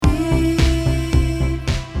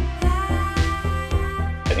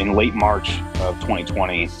in late March of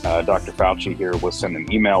 2020, Dr. Fauci here was sent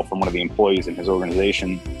an email from one of the employees in his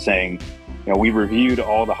organization saying, we reviewed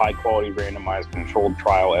all the high-quality randomized controlled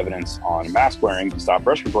trial evidence on mask wearing to stop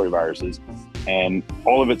respiratory viruses, and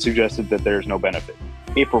all of it suggested that there's no benefit.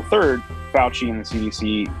 April 3rd, Fauci and the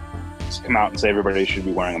CDC come out and say everybody should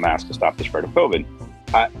be wearing a mask to stop the spread of COVID.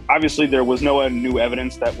 Obviously, there was no new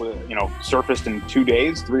evidence that was, surfaced in 3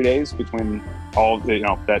 days between all of the,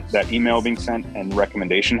 that email being sent and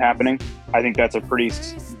recommendation happening. I think that's a pretty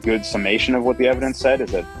good summation of what the evidence said,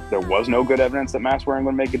 is that there was no good evidence that mask wearing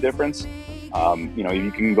would make a difference.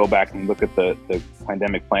 You can go back and look at the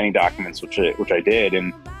pandemic planning documents, which I did,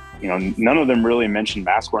 and none of them really mentioned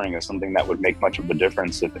mask wearing as something that would make much of a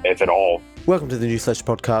difference, if at all. Welcome to the New Flesh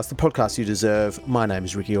Podcast, the podcast you deserve. My name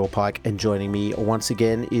is Ricky Allpike, and joining me once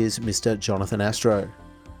again is Mr. Jonathan Astro.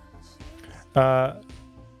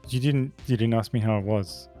 You didn't ask me how I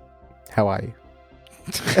was. How are you?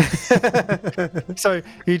 So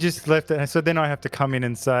you just left it. So then I have to come in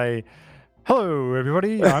and say, hello,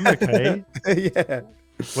 everybody. I'm okay. Yeah.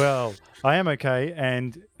 Well, I am okay.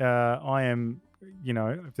 And I am,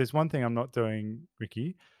 if there's one thing I'm not doing,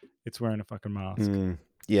 Ricky, it's wearing a fucking mask.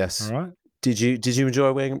 Yes. All right. Did you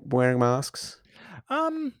enjoy wearing masks?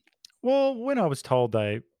 Well, when I was told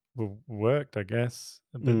they worked, I guess.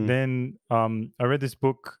 But then I read this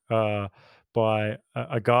book by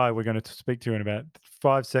a guy we're going to speak to in about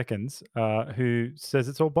 5 seconds who says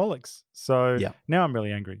it's all bollocks. So now I'm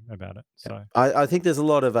really angry about it. So I think there's a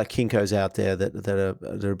lot of Kinkos out there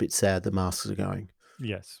that are a bit sad that masks are going.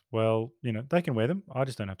 Yes. Well, they can wear them. I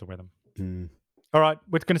just don't have to wear them. All right.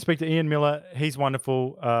 We're going to speak to Ian Miller. He's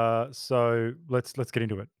wonderful. So let's get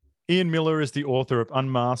into it. Ian Miller is the author of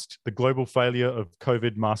Unmasked, The Global Failure of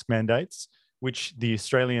COVID Mask Mandates, which the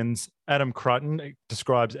Australian's Adam Crichton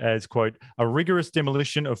describes as, quote, a rigorous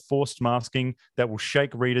demolition of forced masking that will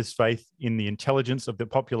shake readers' faith in the intelligence of the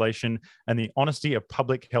population and the honesty of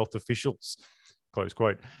public health officials, close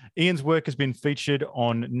quote. Ian's work has been featured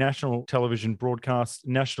on national television broadcasts,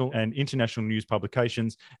 national and international news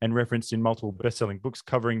publications, and referenced in multiple best-selling books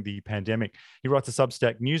covering the pandemic. He writes a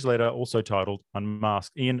Substack newsletter also titled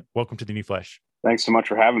Unmasked. Ian, welcome to the New Flesh. Thanks so much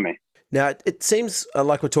for having me. Now, it seems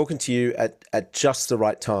like we're talking to you at just the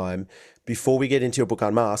right time. Before we get into your book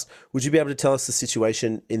Unmasked, would you be able to tell us the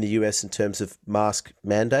situation in the US in terms of mask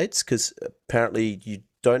mandates? Because apparently you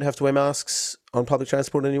don't have to wear masks on public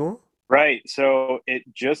transport anymore. Right. So it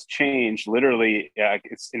just changed. Literally,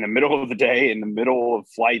 it's in the middle of the day, in the middle of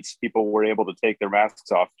flights, people were able to take their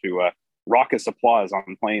masks off to raucous applause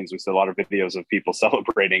on planes. We saw a lot of videos of people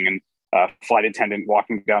celebrating, and flight attendant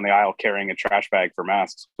walking down the aisle carrying a trash bag for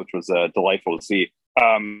masks, which was delightful to see.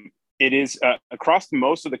 It is across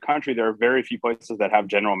most of the country, there are very few places that have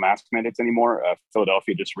general mask mandates anymore.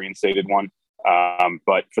 Philadelphia just reinstated one.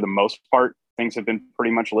 But for the most part, things have been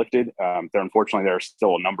pretty much lifted. Unfortunately, there are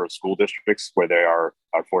still a number of school districts where they are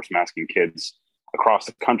forced masking kids across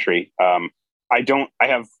the country. I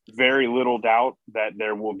have very little doubt that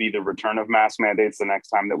there will be the return of mask mandates the next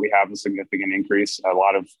time that we have a significant increase. A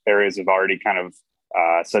lot of areas have already kind of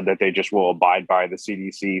said that they just will abide by the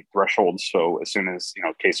CDC thresholds. So as soon as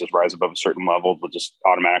cases rise above a certain level, they'll just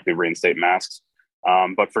automatically reinstate masks.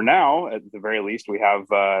 But for now, at the very least, we have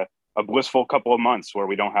a blissful couple of months where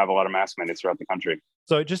we don't have a lot of mask mandates throughout the country.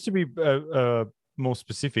 So just to be more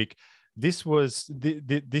specific, these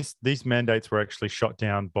mandates were actually shot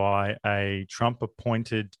down by a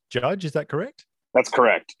Trump-appointed judge. Is that correct? That's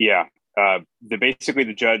correct. Yeah.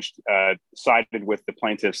 The judge sided with the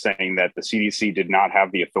plaintiffs, saying that the CDC did not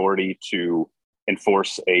have the authority to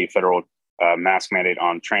enforce a federal mask mandate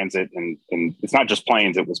on transit, and it's not just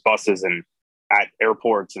planes; it was buses and at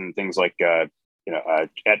airports and things like at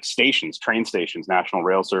stations, train stations, National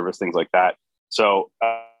Rail Service, things like that. So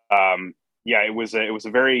it was a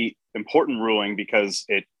very important ruling because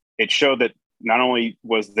it showed that not only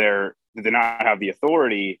did they not have the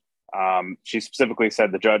authority. The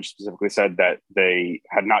judge specifically said that they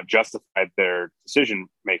had not justified their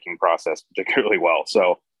decision-making process particularly well.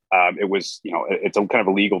 So it was, it's a kind of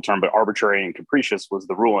a legal term, but arbitrary and capricious was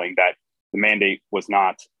the ruling, that the mandate was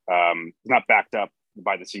not backed up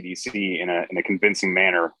by the CDC in a convincing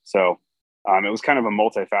manner. So it was kind of a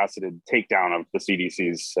multifaceted takedown of the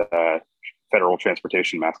CDC's federal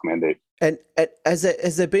transportation mask mandate. And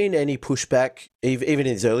has there been any pushback, even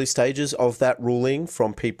in these early stages of that ruling,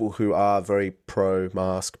 from people who are very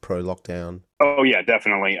pro-mask, pro-lockdown? Oh, yeah,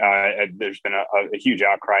 definitely. There's been a huge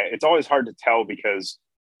outcry. It's always hard to tell because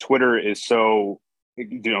Twitter is so,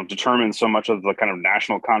 determines so much of the kind of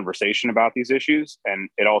national conversation about these issues. And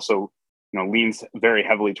it also, leans very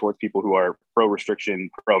heavily towards people who are pro-restriction,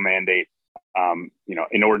 pro-mandate.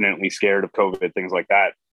 inordinately scared of COVID, things like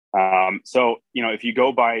that. So, if you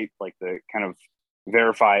go by like the kind of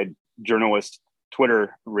verified journalist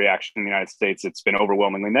Twitter reaction in the United States, it's been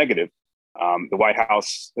overwhelmingly negative. The White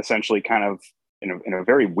House essentially kind of in a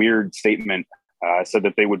very weird statement said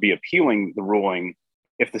that they would be appealing the ruling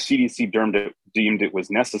if the CDC deemed it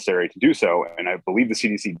was necessary to do so. And I believe the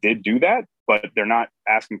CDC did do that, but they're not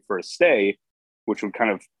asking for a stay, which would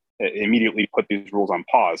kind of immediately put these rules on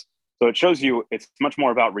pause. So it shows you it's much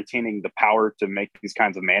more about retaining the power to make these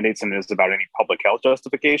kinds of mandates than it is about any public health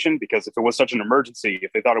justification. Because if it was such an emergency,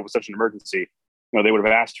 if they thought it was such an emergency, they would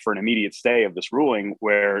have asked for an immediate stay of this ruling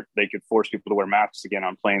where they could force people to wear masks again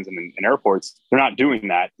on planes and in airports. They're not doing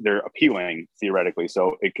that. They're appealing theoretically.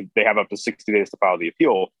 So they have up to 60 days to file the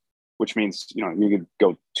appeal, which means, you could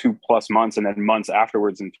go 2+ months and then months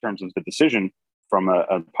afterwards in terms of the decision from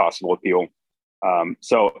a possible appeal.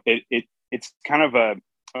 So it's kind of a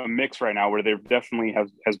mix right now where there definitely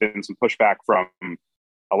has been some pushback from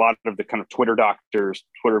a lot of the kind of Twitter doctors,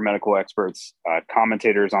 Twitter medical experts,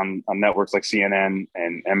 commentators on networks like CNN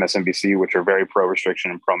and MSNBC, which are very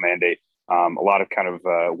pro-restriction and pro-mandate. A lot of kind of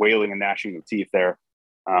wailing and gnashing of teeth there.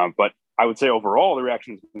 But I would say overall, the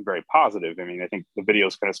reaction has been very positive. I mean, I think the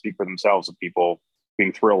videos kind of speak for themselves of people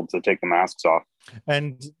being thrilled to take the masks off.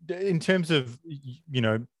 And in terms of,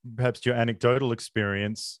 perhaps your anecdotal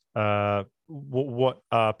experience, what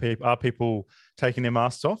are people taking their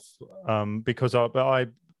masks off? Because I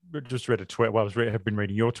just read a tweet. Well, have been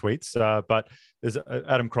reading your tweets, but there's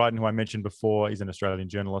Adam Crichton, who I mentioned before. He's an Australian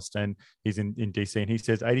journalist, and he's in DC, and he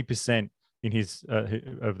says 80% in his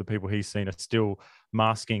of the people he's seen are still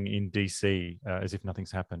masking in DC as if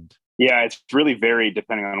nothing's happened. Yeah, it's really varied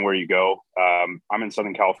depending on where you go. I'm in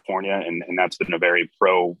Southern California, and that's been a very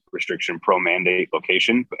pro-restriction, pro-mandate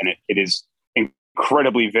location, and it is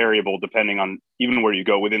incredibly variable depending on even where you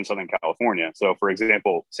go within Southern California. So, for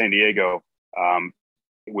example, San Diego,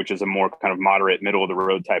 which is a more kind of moderate, middle of the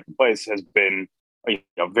road type of place, has been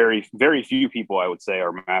very, very few people, I would say,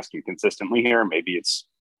 are masking consistently here. Maybe it's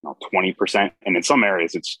 20%, and in some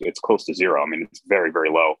areas it's close to zero. I mean, it's very, very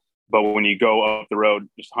low. But when you go up the road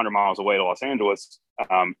just 100 miles away to Los Angeles,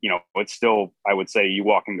 it's still, I would say, you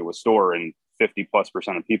walk into a store and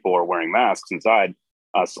 50+% of people are wearing masks inside.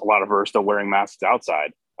 A lot of them are still wearing masks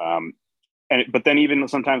outside. But then even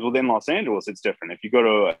sometimes within Los Angeles, it's different. If you go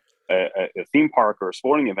to a theme park or a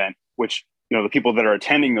sporting event, which, the people that are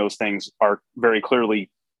attending those things are very clearly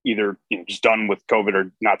either just done with COVID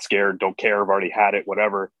or not scared, don't care, have already had it,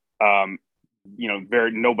 whatever.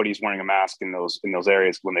 Nobody's wearing a mask in those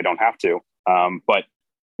areas when they don't have to. But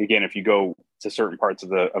again, if you go to certain parts of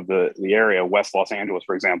the area, West Los Angeles,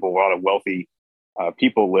 for example, a lot of wealthy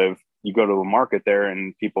people live. You go to a market there,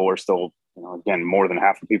 and people are still, again, more than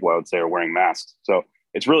half the people, I would say, are wearing masks. So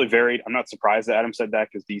it's really varied. I'm not surprised that Adam said that,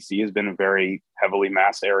 because DC has been a very heavily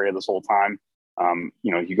masked area this whole time.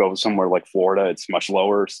 You go somewhere like Florida, it's much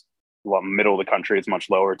lower. Middle of the country, it's much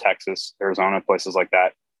lower. Texas, Arizona, places like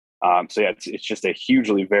that. So yeah, it's just a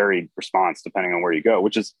hugely varied response depending on where you go,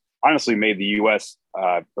 which has honestly made the U.S.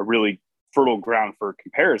 A really fertile ground for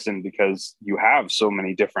comparison, because you have so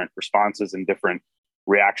many different responses and different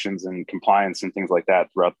reactions and compliance and things like that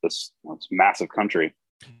throughout this massive country.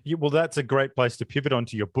 Yeah, well, that's a great place to pivot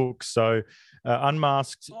onto your book. So,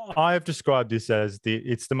 Unmasked, I have described this as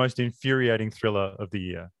it's the most infuriating thriller of the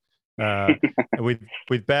year.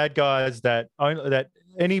 With bad guys that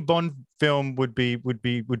any Bond film would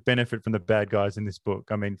benefit from the bad guys in this book.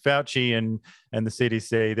 I mean, Fauci and the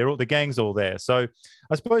CDC, the gang's all there. So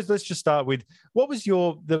I suppose let's just start with, what was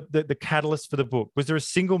the catalyst for the book? Was there a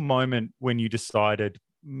single moment when you decided,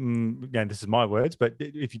 again, this is my words, but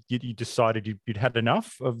if you decided you'd had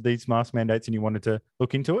enough of these mask mandates and you wanted to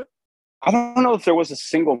look into it? I don't know if there was a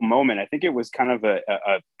single moment. I think it was kind of a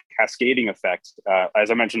cascading effect.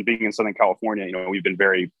 As I mentioned, being in Southern California, we've been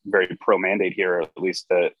very, very pro-mandate here, at least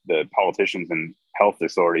the politicians and health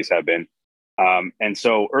authorities have been. And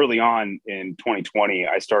so early on in 2020,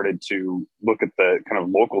 I started to look at the kind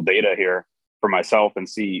of local data here for myself and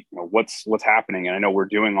see what's happening. And I know we're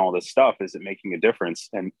doing all this stuff. Is it making a difference?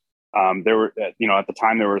 And there were, at the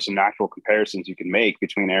time, there were some natural comparisons you can make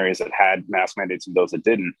between areas that had mask mandates and those that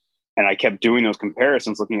didn't. And I kept doing those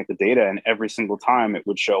comparisons, looking at the data, and every single time it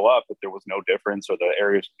would show up that there was no difference, or the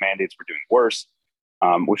areas with mandates were doing worse,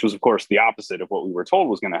 which was, of course, the opposite of what we were told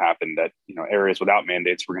was going to happen, that areas without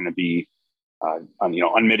mandates were going to be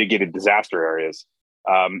unmitigated disaster areas.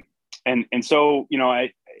 And so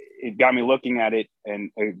it got me looking at it, and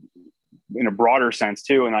in a broader sense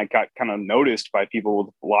too. And I got kind of noticed by people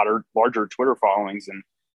with larger Twitter followings, and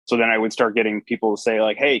So then I would start getting people to say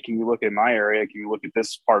like, hey, can you look at my area? Can you look at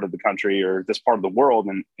this part of the country or this part of the world?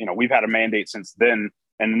 And, we've had a mandate since then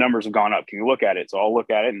and the numbers have gone up. Can you look at it? So I'll look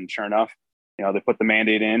at it, and sure enough, they put the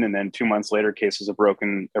mandate in, and then 2 months later, cases have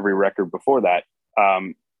broken every record before that.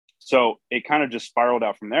 So it kind of just spiraled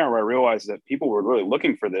out from there, where I realized that people were really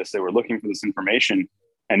looking for this. They were looking for this information,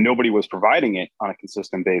 and nobody was providing it on a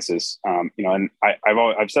consistent basis. And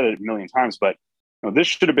I've said it a million times, but this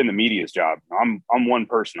should have been the media's job. I'm one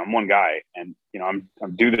person, I'm one guy, and I'm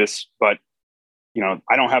do this, but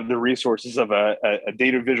I don't have the resources of a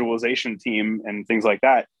data visualization team and things like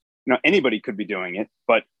that. Anybody could be doing it,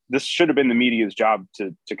 but this should have been the media's job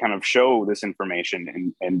to kind of show this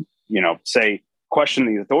information and say, question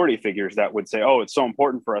the authority figures that would say, oh, it's so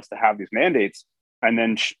important for us to have these mandates. And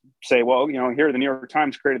then say, well, here the New York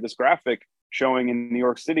Times created this graphic showing in New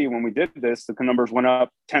York City when we did this, the numbers went up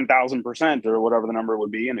 10,000% or whatever the number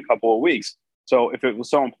would be in a couple of weeks. So if it was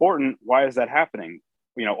so important, why is that happening?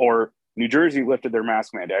 Or New Jersey lifted their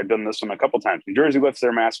mask mandate. I've done this one a couple of times. New Jersey lifts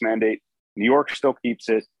their mask mandate. New York still keeps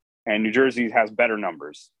it. And New Jersey has better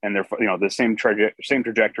numbers, and they're the same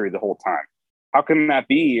trajectory the whole time. How can that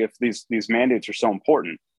be if these mandates are so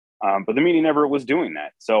important? But the media never was doing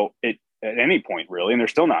that. So at any point really, and they're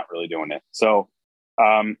still not really doing it. So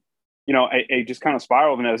I just kind of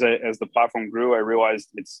spiraled, and as the platform grew, I realized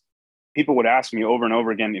people would ask me over and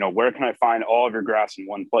over again, where can I find all of your graphs in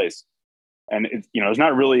one place? And there's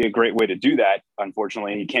not really a great way to do that.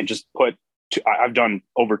 Unfortunately, you can't just put. I've done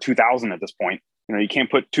over 2,000 at this point. You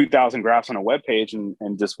can't put 2,000 graphs on a web page and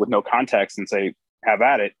just with no context and say, have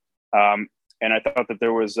at it. And I thought that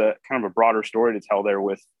there was a kind of a broader story to tell there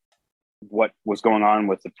with what was going on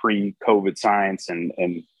with the pre-COVID science and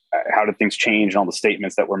how did things change and all the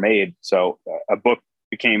statements that were made. So a book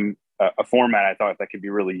became a format I thought that could be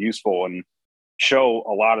really useful and show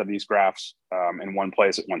a lot of these graphs in one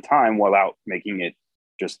place at one time without making it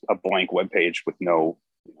just a blank web page with no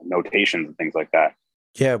notations and things like that.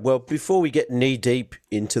 Yeah, well, before we get knee deep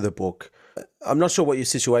into the book, I'm not sure what your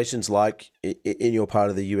situation's like in your part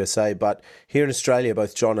of the USA, but here in Australia,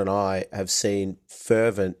 both John and I have seen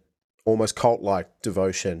fervent, almost cult-like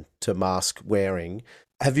devotion to mask wearing.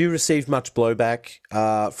 Have you received much blowback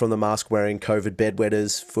from the mask-wearing COVID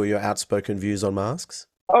bedwetters for your outspoken views on masks?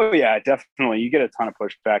 Oh, yeah, definitely. You get a ton of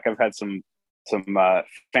pushback. I've had some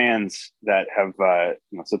fans that have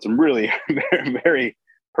said some really very, very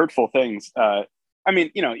hurtful things.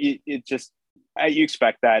 It just, you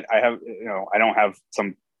expect that. I don't have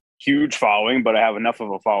some huge following, but I have enough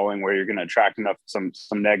of a following where you're going to attract enough, some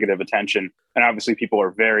negative attention. And obviously people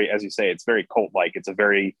are very, as you say, it's very cult-like. It's a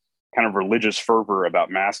very kind of religious fervor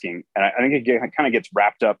about masking. And I think it kind of gets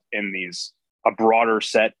wrapped up in a broader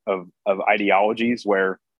set of ideologies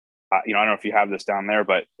where, I don't know if you have this down there,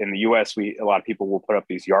 but in the US, a lot of people will put up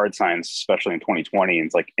these yard signs, especially in 2020. And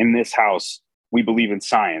it's like, in this house, we believe in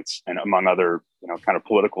science, and among other, kind of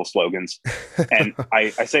political slogans. And I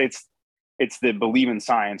say it's the believe in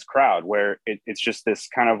science crowd where it's just this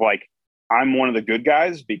kind of like, I'm one of the good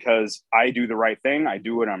guys because I do the right thing. I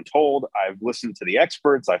do what I'm told. I've listened to the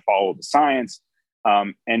experts. I follow the science.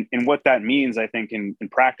 And what that means, I think, in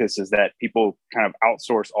practice is that people kind of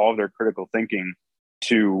outsource all of their critical thinking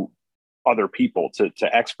to other people, to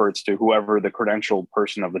experts, to whoever the credentialed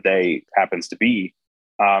person of the day happens to be.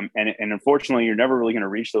 And unfortunately, you're never really going to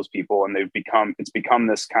reach those people. And it's become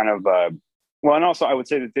this kind of, and also I would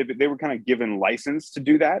say that they were kind of given license to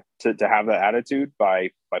do that, to have that attitude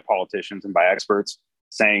by politicians and by experts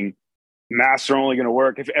saying masks are only going to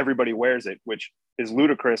work if everybody wears it, which is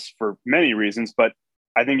ludicrous for many reasons. But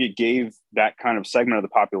I think it gave that kind of segment of the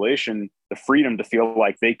population the freedom to feel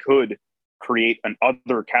like they could create an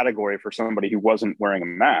other category for somebody who wasn't wearing a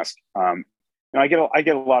mask. I get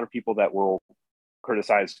a lot of people that will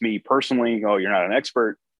criticize me personally. Oh, you're not an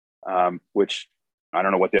expert, which I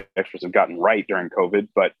don't know what the experts have gotten right during COVID,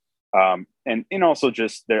 but and also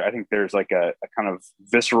just there, I think there's like a kind of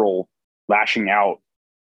visceral lashing out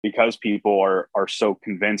because people are so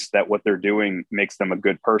convinced that what they're doing makes them a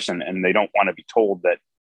good person, and they don't want to be told that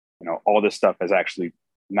all this stuff has actually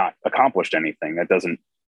not accomplished anything. That doesn't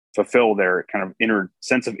fulfill their kind of inner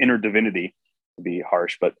sense of inner divinity, to be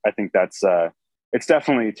harsh. But I think that's it's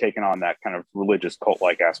definitely taken on that kind of religious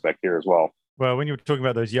cult-like aspect here as well. Well, when you were talking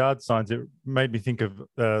about those yard signs, it made me think of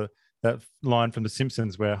that line from The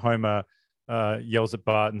Simpsons where Homer yells at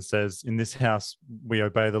Bart and says, "In this house, we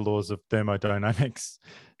obey the laws of thermodynamics."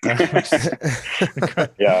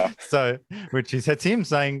 Yeah. So, which is that's him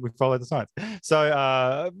saying we follow the science.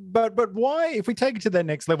 So, but why, if we take it to that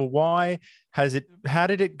next level, how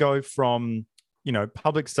did it go from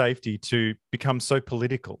public safety to become so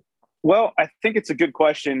political? Well, I think it's a good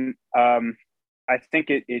question. I think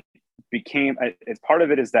it became it's part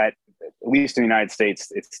of it is that at least in the United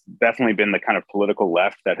States, it's definitely been the kind of political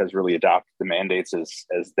left that has really adopted the mandates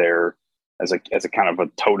as their as a kind of a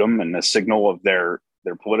totem and a signal of their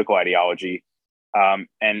political ideology.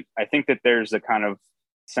 And I think that there's a kind of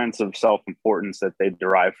sense of self-importance that they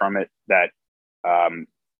derive from it that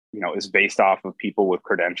is based off of people with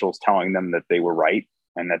credentials telling them that they were right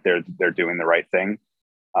and that they're doing the right thing.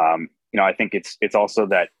 I think it's also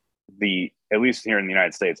that at least here in the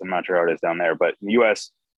United States, I'm not sure how it is down there, but in the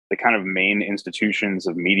US, the kind of main institutions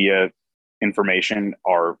of media information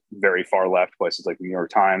are very far left, places like the New York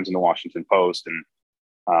Times and the Washington Post and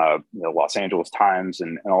the Los Angeles Times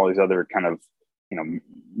and all these other kind of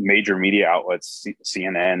major media outlets,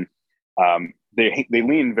 CNN. They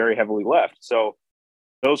lean very heavily left. So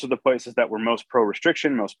those are the places that were most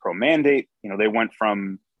pro-restriction, most pro-mandate. They went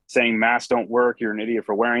from saying masks don't work, you're an idiot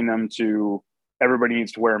for wearing them, to everybody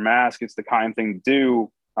needs to wear a mask, it's the kind thing to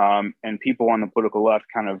do. And people on the political left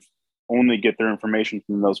kind of only get their information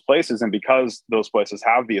from those places. And because those places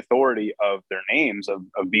have the authority of their names of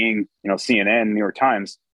being, CNN, New York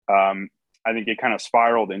Times, I think it kind of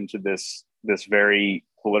spiraled into this very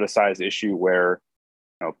politicized issue where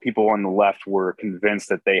people on the left were convinced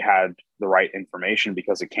that they had the right information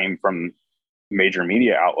because it came from major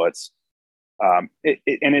media outlets. And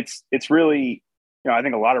it's really, I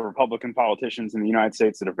think a lot of Republican politicians in the United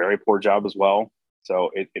States did a very poor job as well.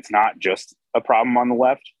 So it's not just a problem on the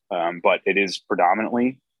left, but it is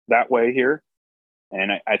predominantly that way here.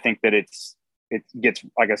 And I think that it gets,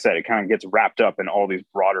 like I said, it kind of gets wrapped up in all these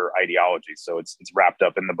broader ideologies. So it's wrapped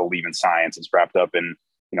up in the belief in science. It's wrapped up in,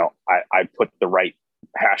 I put the right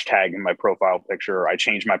hashtag in my profile picture. I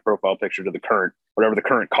changed my profile picture to whatever the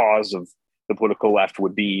current cause of the political left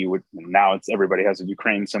would be. Now everybody has a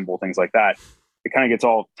Ukraine symbol, things like that. It kind of gets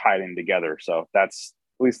all tied in together. So at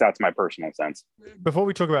least that's my personal sense. Before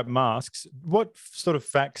we talk about masks, what sort of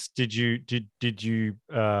facts did you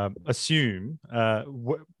assume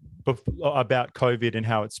about COVID and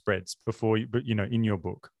how it spreads before in your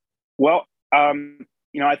book? Well, I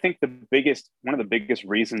think one of the biggest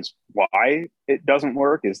reasons why it doesn't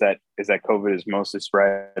work is that COVID is mostly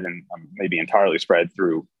spread and maybe entirely spread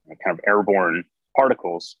through kind of airborne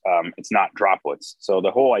particles. It's not droplets. So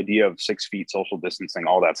the whole idea of 6 feet social distancing,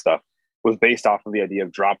 all that stuff, was based off of the idea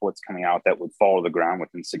of droplets coming out that would fall to the ground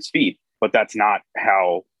within 6 feet. But that's not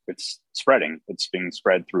how it's spreading. It's being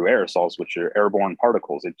spread through aerosols, which are airborne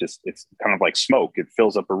particles. It's kind of like smoke. It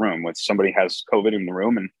fills up a room. When somebody has COVID in the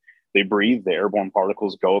room and they breathe, the airborne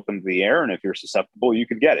particles go up into the air. And if you're susceptible, you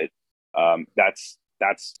could get it.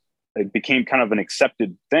 It became kind of an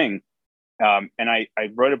accepted thing. And I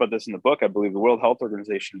wrote about this in the book. I believe the World Health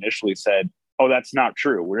Organization initially said, oh, that's not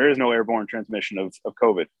true. There is no airborne transmission of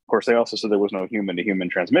COVID. Of course, they also said there was no human-to-human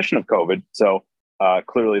transmission of COVID. So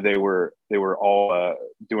clearly they were all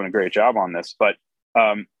doing a great job on this. But,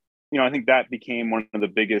 I think that became one of the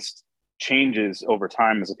biggest changes over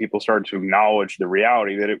time as people started to acknowledge the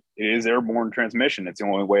reality that it is airborne transmission. It's the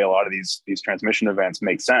only way a lot of these transmission events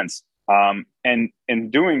make sense. And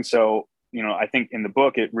in doing so, I think in the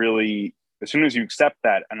book, it really, as soon as you accept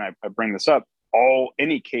that, and I bring this up,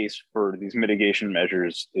 any case for these mitigation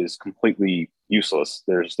measures is completely useless.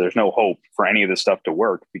 There's no hope for any of this stuff to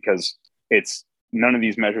work because none of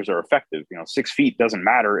these measures are effective. 6 feet doesn't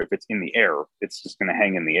matter if it's in the air. It's just going to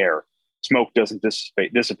hang in the air. Smoke doesn't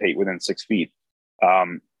dissipate within 6 feet.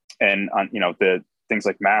 The things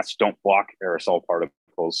like masks don't block aerosol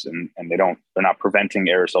particles and they're not preventing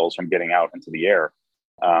aerosols from getting out into the air.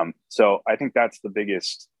 So I think that's the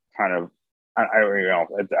biggest kind of,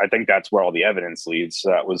 I think that's where all the evidence leads.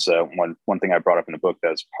 That was one thing I brought up in the book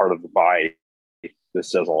that's part of why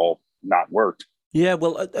this has all not worked. Yeah,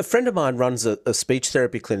 well, a friend of mine runs a speech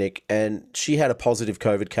therapy clinic, and she had a positive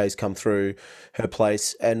COVID case come through her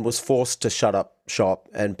place and was forced to shut up shop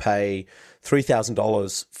and pay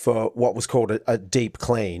 $3,000 for what was called a deep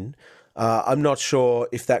clean. I'm not sure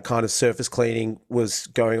if that kind of surface cleaning was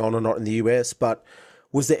going on or not in the US, but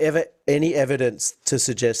was there ever any evidence to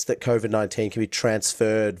suggest that COVID-19 can be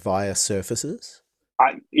transferred via surfaces?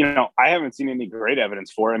 I haven't seen any great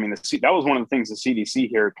evidence for it. I mean, that was one of the things the CDC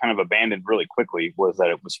here kind of abandoned really quickly, was that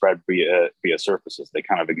it was spread via surfaces. They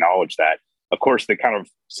kind of acknowledged that. Of course, the kind of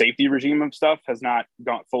safety regime of stuff has not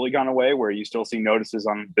fully gone away, where you still see notices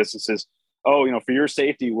on businesses. Oh, for your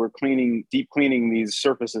safety, we're deep cleaning these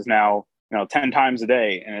surfaces now, 10 times a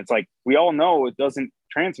day. And it's like, we all know it doesn't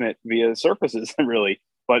transmit via surfaces really,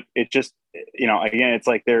 but it just, again, it's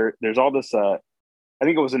like there's all this, I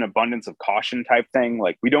think it was an abundance of caution type thing.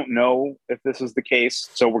 Like, we don't know if this is the case,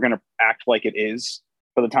 so we're going to act like it is.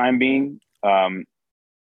 for the time being.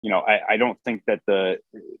 I don't think that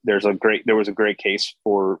there was a great case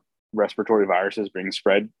for respiratory viruses being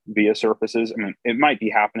spread via surfaces. I mean, it might be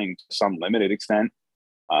happening to some limited extent.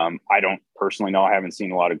 I don't personally know. I haven't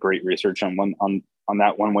seen a lot of great research on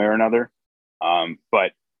that one way or another.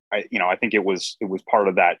 But I think it was part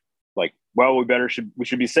of that. Like, well, we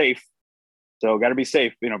should be safe. So got to be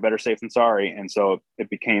safe. Better safe than sorry. And so it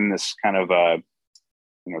became this kind of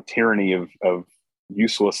tyranny of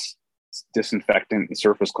useless disinfectant and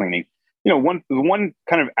surface cleaning. One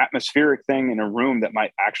kind of atmospheric thing in a room that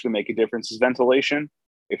might actually make a difference is ventilation.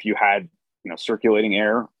 If you had circulating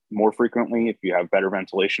air more frequently, if you have better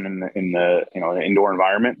ventilation in the indoor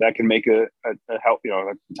environment, that can make a help,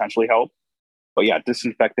 potentially help. But yeah,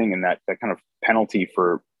 disinfecting and that kind of penalty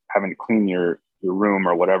for having to clean your room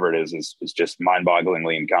or whatever it is just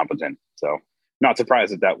mind-bogglingly incompetent. So not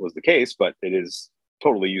surprised that was the case, but it is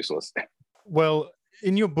totally useless. Well,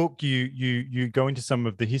 in your book, you go into some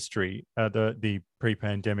of the history, the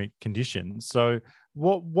pre-pandemic conditions. So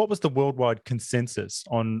what was the worldwide consensus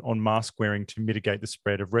on mask wearing to mitigate the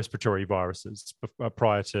spread of respiratory viruses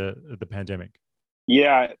prior to the pandemic?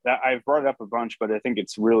 Yeah, I've brought it up a bunch, but I think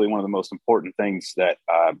it's really one of the most important things that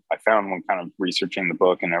I found when kind of researching the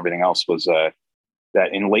book and everything else was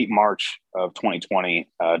that in late March of 2020,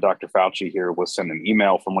 Dr. Fauci here was sent an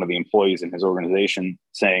email from one of the employees in his organization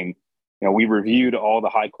saying, we reviewed all the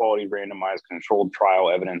high quality randomized controlled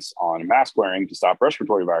trial evidence on mask wearing to stop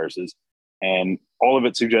respiratory viruses, and all of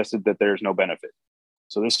it suggested that there's no benefit.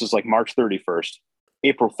 So this was like March 31st.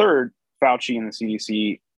 April 3rd, Fauci and the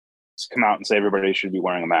CDC come out and say everybody should be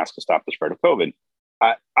wearing a mask to stop the spread of COVID.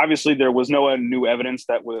 Obviously, there was no new evidence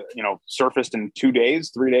that was, surfaced in 3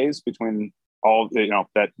 days between all,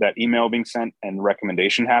 that email being sent and the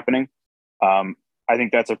recommendation happening. I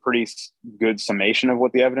think that's a pretty good summation of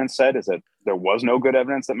what the evidence said, is that there was no good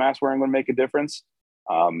evidence that mask wearing would make a difference.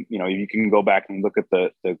 You can go back and look at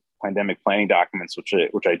the pandemic planning documents, which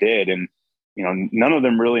I did, and none of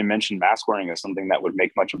them really mentioned mask wearing as something that would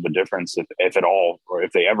make much of a difference, if at all, or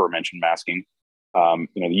if they ever mentioned masking.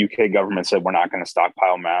 The UK government said we're not going to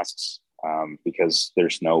stockpile masks because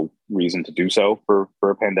there's no reason to do so for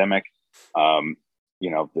a pandemic.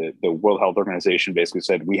 The World Health Organization basically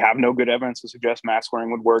said we have no good evidence to suggest mask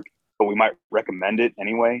wearing would work, but we might recommend it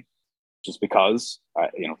anyway, just because.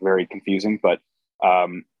 Very confusing. But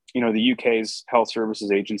the UK's Health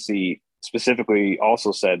Services Agency specifically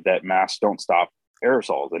also said that masks don't stop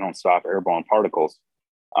aerosols; they don't stop airborne particles.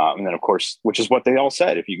 And then, of course, which is what they all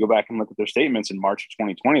said. If you go back and look at their statements in March of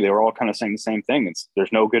 2020, they were all kind of saying the same thing.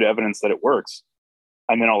 There's no good evidence that it works.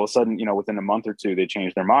 And then all of a sudden, within a month or two, they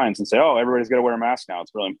change their minds and say, "Oh, everybody's got to wear a mask now.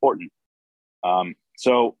 It's really important."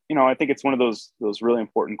 So I think it's one of those really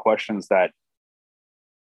important questions that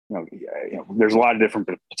there's a lot of different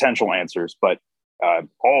potential answers, but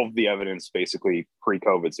all of the evidence basically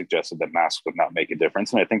pre-COVID suggested that masks would not make a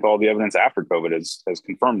difference, and I think all the evidence after COVID has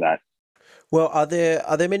confirmed that. Well, are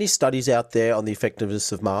there many studies out there on the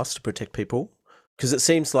effectiveness of masks to protect people? Because it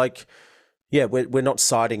seems like, we're not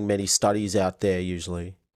citing many studies out there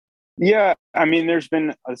usually. Yeah, I mean, there's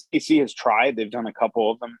been CDC has tried. They've done a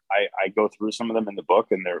couple of them. I go through some of them in the book,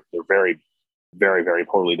 and they're very, very, very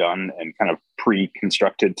poorly done and kind of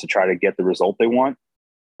pre-constructed to try to get the result they want.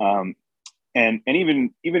 And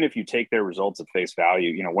even if you take their results at face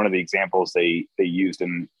value, one of the examples they used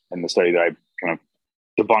in the study that I kind of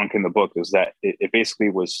debunk in the book is that it basically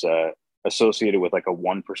was associated with like a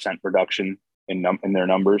 1% reduction in their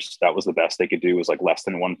numbers. That was the best they could do, was like less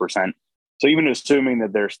than 1%. So even assuming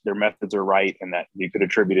that their methods are right and that you could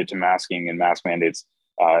attribute it to masking and mask mandates,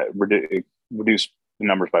 reduce the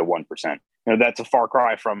numbers by 1%. That's a far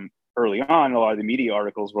cry from early on. A lot of the media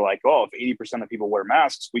articles were like, "Oh, if 80% of people wear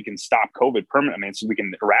masks, we can stop COVID permanently. I mean, so we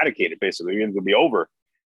can eradicate it. Basically, it'll be over."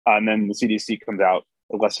 And then the CDC comes out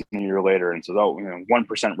less than a year later and says, "Oh,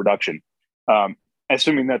 1% reduction,"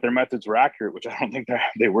 assuming that their methods were accurate, which I don't think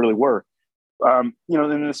they really were. Then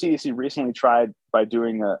the CDC recently tried by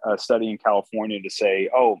doing a study in California to say,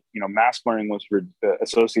 mask wearing was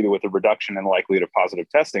associated with a reduction in the likelihood of positive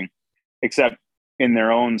testing, except in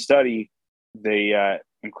their own study, they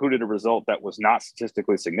included a result that was not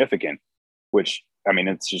statistically significant, which, I mean,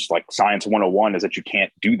 it's just like science 101 is that you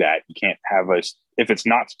can't do that. You can't have if it's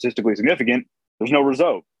not statistically significant, there's no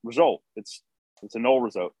result. It's a null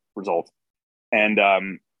result. And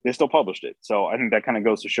they still published it. So I think that kind of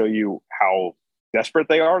goes to show you how desperate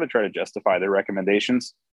they are to try to justify their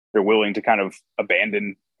recommendations. They're willing to kind of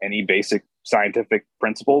abandon any basic scientific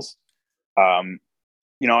principles.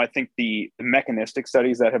 I think the mechanistic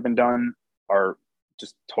studies that have been done are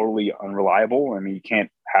just totally unreliable. I mean, you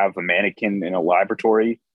can't have a mannequin in a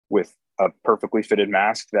laboratory with a perfectly fitted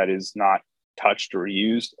mask that is not touched or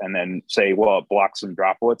used and then say, well, it blocks some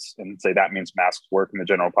droplets, and say that means masks work in the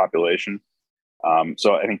general population.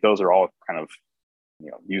 So I think those are all kind of,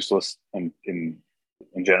 useless in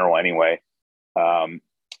general anyway.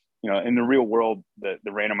 In the real world, the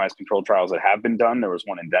randomized controlled trials that have been done, there was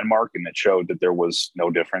one in Denmark, and it showed that there was no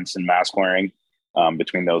difference in mask wearing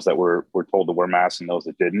between those that were told to wear masks and those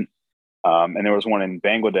that didn't. And there was one in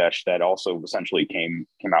Bangladesh that also essentially came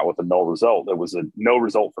out with a null result. There was a no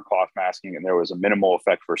result for cloth masking, and there was a minimal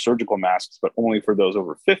effect for surgical masks, but only for those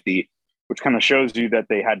over 50, which kind of shows you that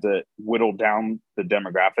they had to whittle down the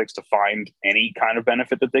demographics to find any kind of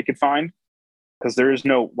benefit that they could find. Because there is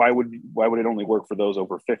no, why would it only work for those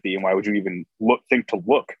over 50? And why would you even think to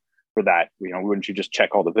look for that? Wouldn't you just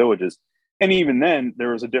check all the villages? And even then, there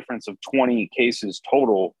was a difference of 20 cases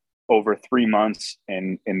total over 3 months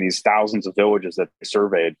in these thousands of villages that they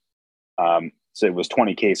surveyed. So it was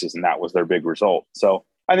 20 cases, and that was their big result. So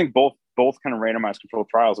I think both kind of randomized controlled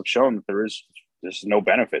trials have shown that there's no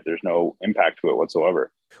benefit. There's no impact to it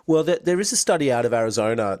whatsoever. Well, there is a study out of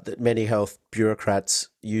Arizona that many health bureaucrats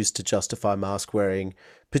use to justify mask wearing,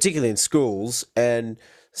 particularly in schools. And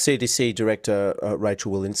CDC Director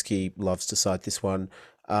Rachel Walensky loves to cite this one.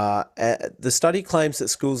 The study claims that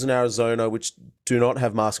schools in Arizona which do not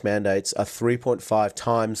have mask mandates are 3.5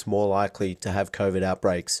 times more likely to have COVID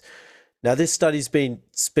outbreaks. Now, this study's been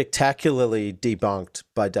spectacularly debunked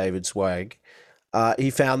by David Zweig.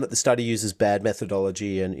 He found that the study uses bad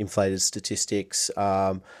methodology and inflated statistics.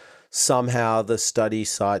 Somehow the study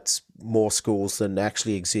cites more schools than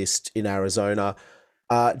actually exist in Arizona.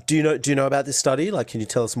 Do you know about this study? Like, can you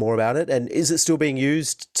tell us more about it? And is it still being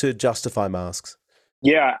used to justify masks?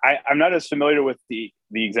 Yeah, I'm not as familiar with the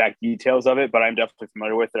exact details of it, but I'm definitely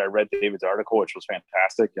familiar with it. I read David's article, which was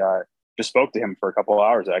fantastic. Just spoke to him for a couple of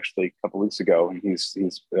hours, actually, a couple of weeks ago, and he's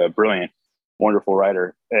a brilliant, wonderful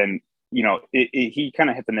writer. And he kind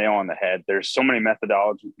of hit the nail on the head. There's so many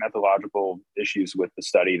methodological issues with the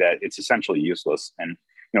study that it's essentially useless. And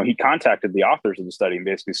he contacted the authors of the study and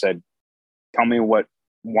basically said, "Tell me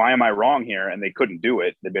why am I wrong here?" And they couldn't do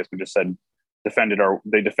it. They basically just said defended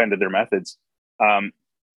their methods.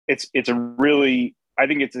 It's a really, I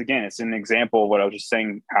think it's an example of what I was just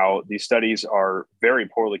saying, how these studies are very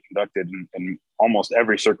poorly conducted in almost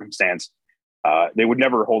every circumstance. They would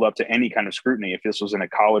never hold up to any kind of scrutiny. If this was in a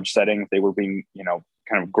college setting, if they were being,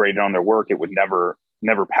 kind of graded on their work, it would never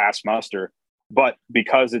pass muster. But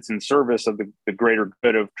because it's in service of the greater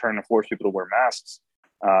good of trying to force people to wear masks,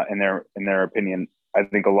 in their opinion, I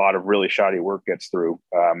think a lot of really shoddy work gets through.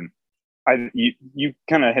 You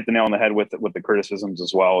kind of hit the nail on the head with the criticisms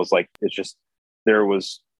as well. It's like, it's just,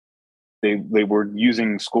 they were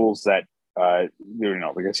using schools that, like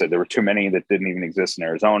I said, there were too many that didn't even exist in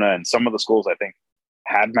Arizona. And some of the schools, I think,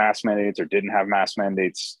 had mask mandates or didn't have mask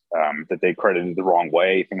mandates, that they credited the wrong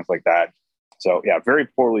way, things like that. So yeah, very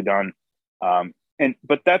poorly done.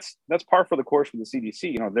 But that's par for the course for the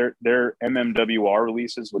CDC. Their MMWR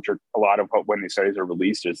releases, which are a lot of when these studies are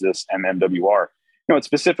released, is this MMWR. It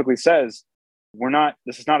specifically says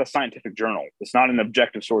this is not a scientific journal. It's not an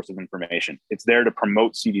objective source of information. It's there to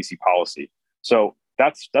promote CDC policy. So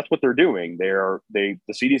that's what they're doing. The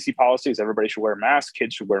CDC policy is everybody should wear masks,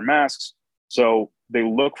 kids should wear masks. So they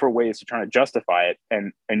look for ways to try to justify it,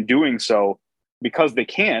 and doing so, because they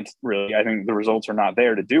can't really, I think the results are not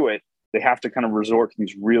there to do it. They have to kind of resort to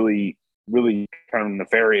these really, really kind of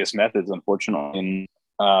nefarious methods, unfortunately.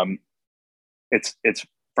 And it's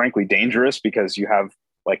frankly dangerous, because you have,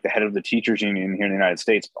 like, the head of the teachers union here in the United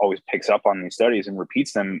States always picks up on these studies and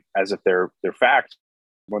repeats them as if they're fact,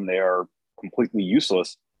 when they are completely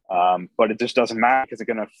useless. But it just doesn't matter, because it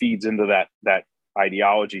kind of feeds into that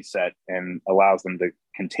ideology set and allows them to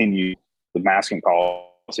continue the masking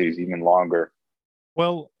policies even longer.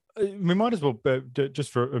 Well, we might as well,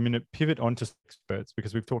 just for a minute, pivot onto experts,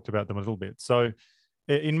 because we've talked about them a little bit. So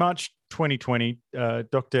in March 2020,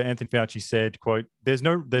 Dr. Anthony Fauci said, quote, there's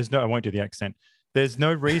no, I won't do the accent. There's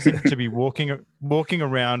no reason to be walking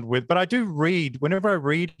around with, but I do read, whenever I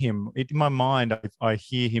read him, in my mind, I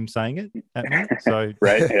hear him saying it at me. So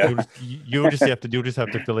right, yeah. you'll just have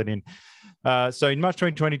to fill it in. So in March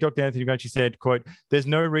 2020, Dr. Anthony Fauci said, quote, there's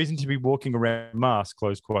no reason to be walking around mask,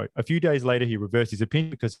 close quote. A few days later, he reversed his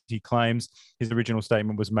opinion, because he claims his original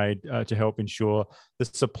statement was made to help ensure the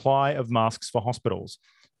supply of masks for hospitals.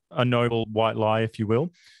 A noble white lie, if you will.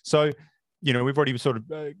 So, we've already sort of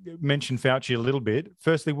mentioned Fauci a little bit.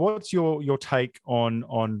 Firstly, what's your take on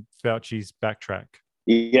Fauci's backtrack?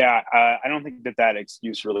 Yeah, I don't think that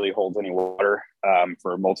excuse really holds any water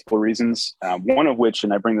for multiple reasons. One of which,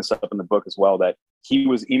 and I bring this up in the book as well, that he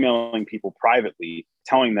was emailing people privately,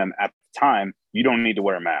 telling them at the time, you don't need to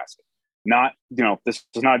wear a mask. Not, this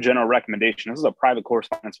is not a general recommendation. This is a private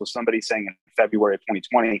correspondence with somebody saying in February of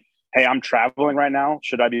 2020, hey, I'm traveling right now.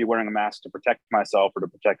 Should I be wearing a mask to protect myself or to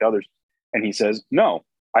protect others? And he says, no,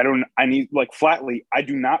 I need, like, flatly, I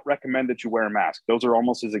do not recommend that you wear a mask. Those are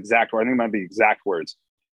almost his exact words. I think it might be exact words.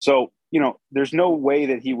 So, there's no way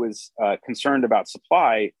that he was concerned about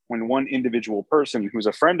supply when one individual person who's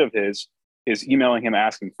a friend of his is emailing him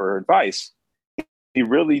asking for advice. He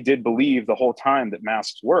really did believe the whole time that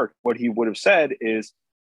masks work. What he would have said is,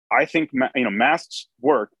 I think, masks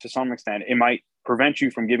work to some extent. It might prevent you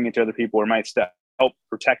from giving it to other people, or might help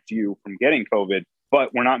protect you from getting COVID.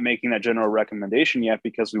 But we're not making that general recommendation yet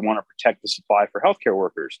because we want to protect the supply for healthcare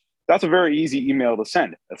workers. That's a very easy email to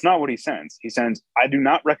send. That's not what he sends. He sends, I do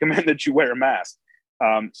not recommend that you wear a mask.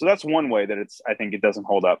 So that's one way that I think it doesn't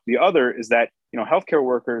hold up. The other is that, healthcare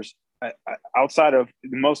workers, outside of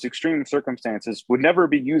the most extreme circumstances, would never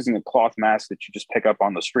be using a cloth mask that you just pick up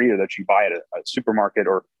on the street or that you buy at a supermarket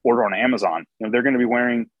or order on Amazon. They're going to be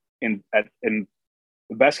wearing, in the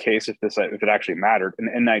best case, if it actually mattered, an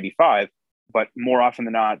N95. But more often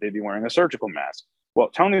than not, they'd be wearing a surgical mask. Well,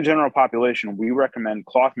 telling the general population, we recommend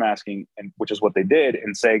cloth masking, and which is what they did,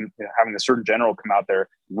 and saying, having a Surgeon General come out there,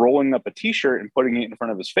 rolling up a T-shirt and putting it in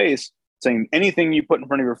front of his face, saying anything you put in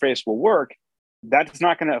front of your face will work. That's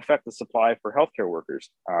not going to affect the supply for healthcare workers.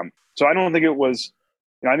 So I don't think it was.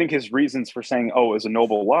 I think his reasons for saying, "Oh, it's a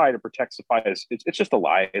noble lie to protect supply," it's just a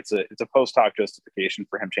lie. It's a post hoc justification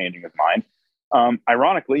for him changing his mind.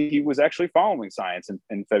 Ironically, he was actually following science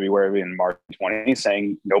in February and March 2020,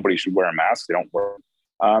 saying nobody should wear a mask. They don't wear,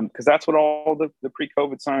 because that's what all the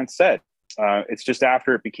pre-COVID science said. It's just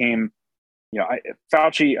after it became,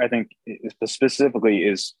 Fauci, I think specifically,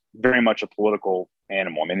 is very much a political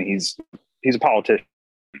animal. I mean, he's a politician.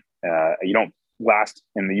 You don't last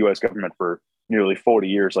in the U.S. government for nearly 40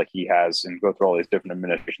 years like he has and go through all these different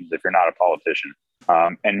administrations if you're not a politician.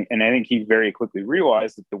 And I think he very quickly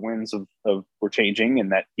realized that the winds were changing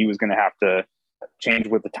and that he was going to have to change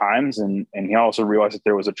with the times. And he also realized that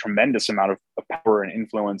there was a tremendous amount of power and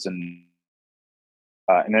influence and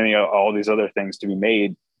then all these other things to be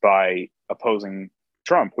made by opposing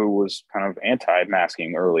Trump, who was kind of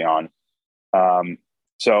anti-masking early on.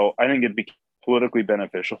 So I think it'd be politically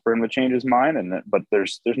beneficial for him to change his mind, but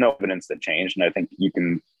there's no evidence that changed, and I think you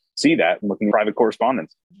can see that looking at private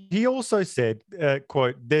correspondence. He also said,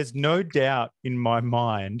 quote, "There's no doubt in my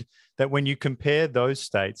mind that when you compare those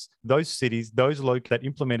states, those cities, those that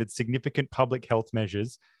implemented significant public health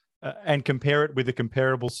measures and compare it with a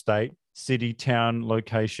comparable state, city, town,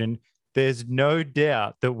 location, there's no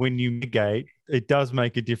doubt that when you mitigate, it does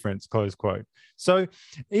make a difference," close quote. So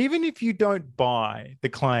even if you don't buy the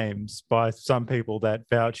claims by some people that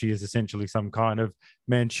Fauci is essentially some kind of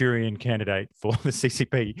Manchurian candidate for the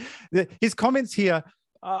CCP, his comments here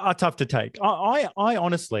are tough to take. I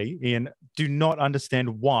honestly, Ian, do not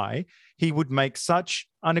understand why he would make such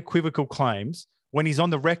unequivocal claims when he's on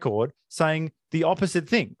the record saying the opposite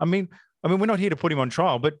thing. I mean, we're not here to put him on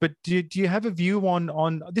trial, but do you have a view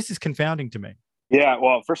on this? Is confounding to me. Yeah,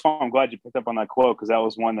 well, first of all, I'm glad you picked up on that quote, because that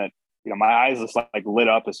was one that, my eyes just like lit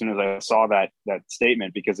up as soon as I saw that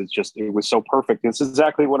statement, because it was so perfect. It's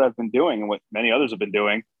exactly what I've been doing and what many others have been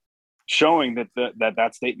doing, showing that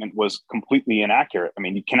that statement was completely inaccurate. I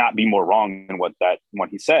mean, you cannot be more wrong than what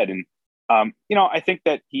he said. And, I think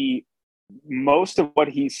that most of what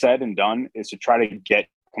he said and done is to try to get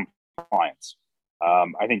compliance.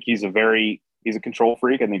 I think he's a control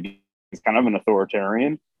freak. I think he's kind of an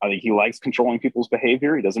authoritarian. I think he likes controlling people's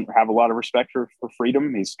behavior. He doesn't have a lot of respect for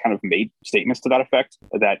freedom. He's kind of made statements to that effect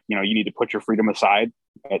that, you need to put your freedom aside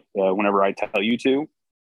whenever I tell you to,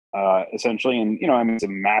 essentially. And, it's a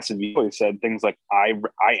massive ego. He said things like, I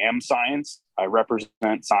am science. I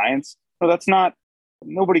represent science. No, that's not,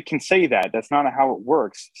 nobody can say that. That's not how it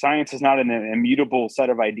works. Science is not an immutable set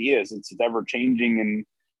of ideas. It's ever changing and,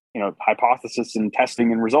 hypothesis and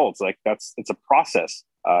testing and results. Like it's a process.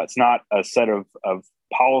 It's not a set of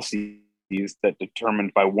policies that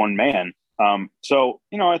determined by one man. So,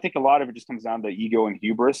 I think a lot of it just comes down to ego and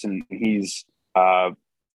hubris. And he's, I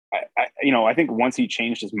think once he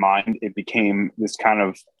changed his mind, it became this kind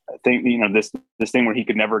of thing, this thing where he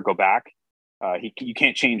could never go back. You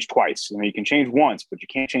can't change twice. You can change once, but you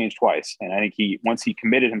can't change twice. And I think once he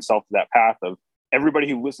committed himself to that path of everybody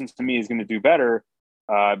who listens to me is going to do better,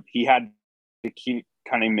 he had to keep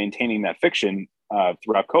kind of maintaining that fiction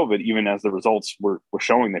throughout COVID, even as the results were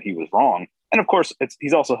showing that he was wrong. And of course,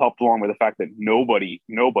 he's also helped along with the fact that nobody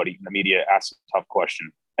in the media asks a tough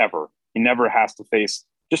question ever. He never has to face,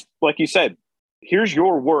 just like you said, here's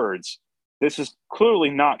your words. This is clearly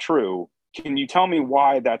not true. Can you tell me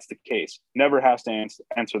why that's the case? Never has to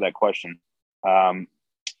answer that question.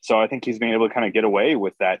 So I think he's been able to kind of get away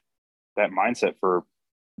with that mindset for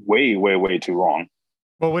way, way, way too long.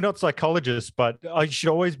 Well, we're not psychologists, but I should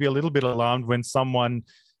always be a little bit alarmed when someone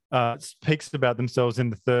speaks about themselves in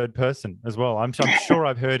the third person as well. I'm sure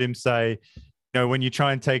I've heard him say, when you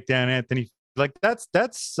try and take down Anthony, like that's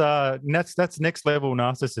next level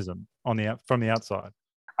narcissism from the outside.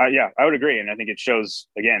 Yeah, I would agree, and I think it shows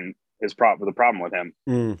again the problem with him.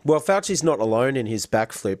 Well, Fauci's not alone in his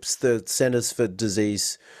backflips. The Centers for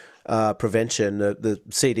Disease Prevention, the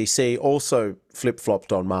CDC, also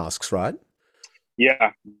flip-flopped on masks, right?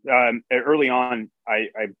 Yeah. Early on, I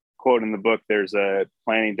quote in the book, there's a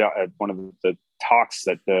planning, one of the talks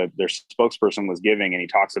that their spokesperson was giving, and he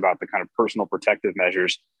talks about the kind of personal protective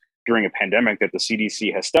measures during a pandemic that the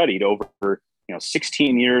CDC has studied over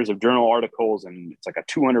 16 years of journal articles, and it's like a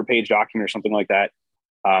 200-page document or something like that.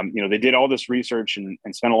 They did all this research and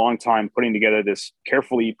spent a long time putting together this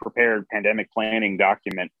carefully prepared pandemic planning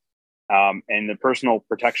document. And the personal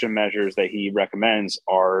protection measures that he recommends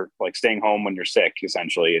are like staying home when you're sick,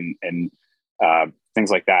 essentially, and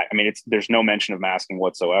things like that. I mean, there's no mention of masking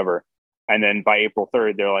whatsoever. And then by April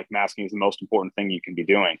 3rd, they're like, masking is the most important thing you can be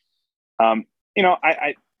doing.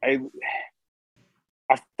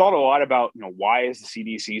 I've thought a lot about, why is the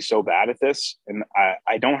CDC so bad at this? And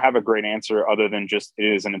I don't have a great answer other than just it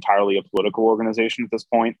is an entirely a political organization at this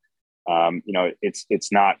point.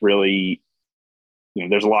 It's not really,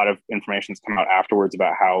 there's a lot of information that's come out afterwards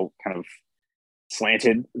about how kind of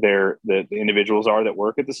slanted the individuals are that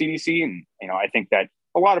work at the CDC. And, I think that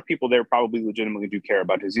a lot of people there probably legitimately do care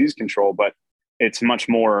about disease control, but it's much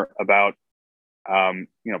more about,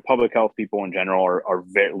 public health people in general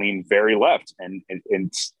lean very left, and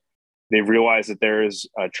they've realized that there is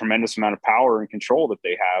a tremendous amount of power and control that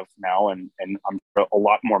they have now, and I'm sure a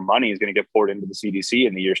lot more money is going to get poured into the CDC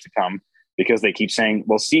in the years to come, because they keep saying,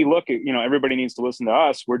 well, see, look, everybody needs to listen to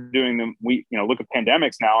us. We're doing them. Look at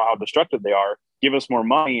pandemics now, how destructive they are. Give us more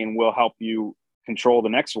money and we'll help you control the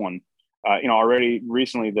next one. Already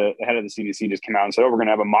recently, the head of the CDC just came out and said, we're going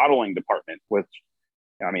to have a modeling department, which,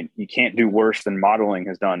 you can't do worse than modeling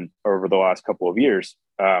has done over the last couple of years.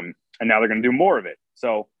 And now they're going to do more of it.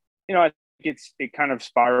 So, I think it kind of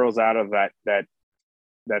spirals out of that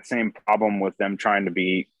same problem with them trying to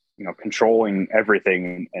be, controlling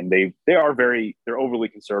everything. And they're overly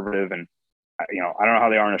conservative. And, I don't know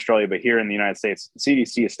how they are in Australia, but here in the United States, the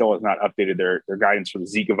CDC still has not updated their guidance for the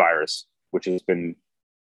Zika virus, which has been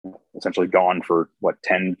essentially gone for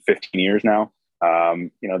 10, 15 years now.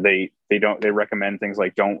 They recommend things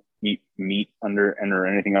like don't eat meat or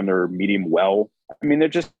anything under medium well. I mean,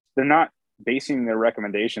 they're not basing their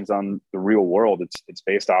recommendations on the real world. It's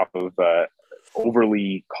based off of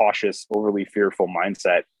overly cautious, overly fearful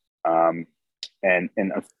mindset. And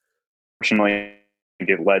unfortunately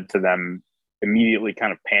it led to them immediately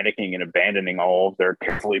kind of panicking and abandoning all of their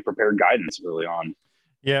carefully prepared guidance early on.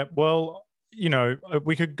 Yeah. Well,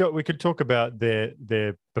 we could talk about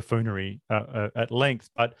their buffoonery at length,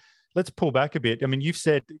 but let's pull back a bit. I mean, you've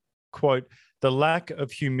said, quote, the lack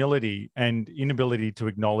of humility and inability to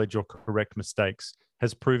acknowledge or correct mistakes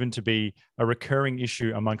has proven to be a recurring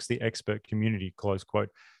issue amongst the expert community, close quote.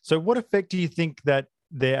 So what effect do you think that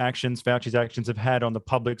Fauci's actions have had on the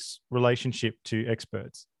public's relationship to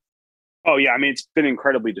experts? Oh, yeah. I mean, it's been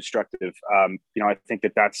incredibly destructive. I think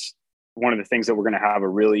that's one of the things that we're going to have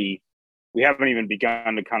we haven't even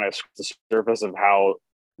begun to kind of scratch the surface of how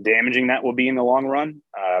damaging that will be in the long run.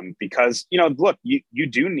 Because, look,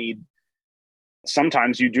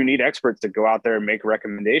 sometimes you do need experts to go out there and make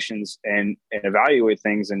recommendations and evaluate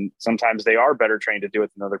things. And sometimes they are better trained to do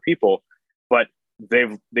it than other people, but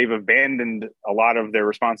they've abandoned a lot of their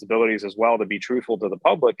responsibilities as well to be truthful to the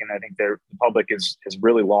public. And I think the public has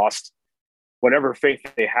really lost whatever faith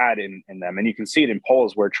they had in them. And you can see it in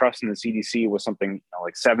polls where trust in the CDC was something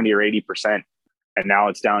like 70 or 80%. And now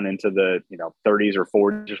it's down into the 30s or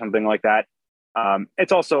 40s or something like that.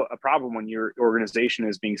 It's also a problem when your organization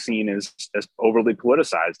is being seen as overly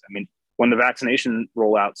politicized. I mean, when the vaccination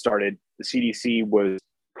rollout started, the CDC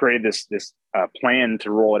created this plan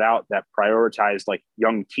to roll it out that prioritized like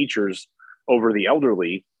young teachers over the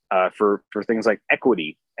elderly for things like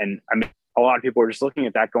equity. And I mean, a lot of people are just looking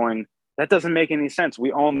at that going, that doesn't make any sense.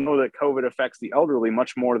 We all know that COVID affects the elderly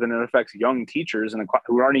much more than it affects young teachers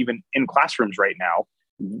who aren't even in classrooms right now,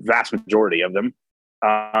 vast majority of them.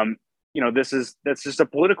 That's just a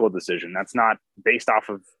political decision. That's not based off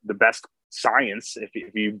of the best science, if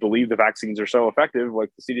you believe the vaccines are so effective, like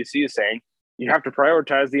the CDC is saying, you have to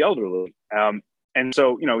prioritize the elderly. And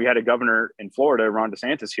so, we had a governor in Florida, Ron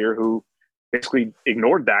DeSantis here, who basically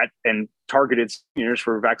ignored that and targeted seniors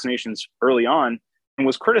for vaccinations early on and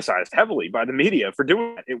was criticized heavily by the media for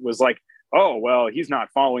doing it. It was like, oh, well, he's not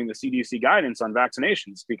following the CDC guidance on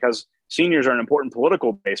vaccinations because seniors are an important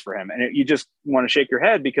political base for him. And you just want to shake your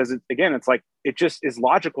head because, it's like, it just is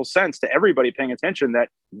logical sense to everybody paying attention that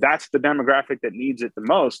that's the demographic that needs it the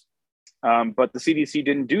most. But the CDC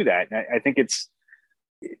didn't do that. And I think it's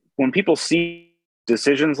when people see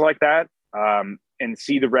decisions like that and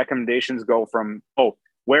see the recommendations go from,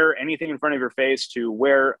 wear anything in front of your face to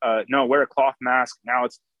wear a cloth mask. Now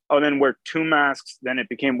it's, then wear 2 masks. Then it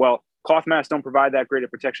became, cloth masks don't provide that great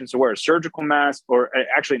of protection. So wear a surgical mask, or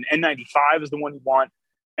actually an N95 is the one you want.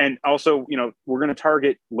 And also, we're going to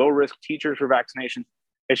target low risk teachers for vaccination.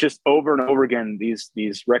 It's just over and over again.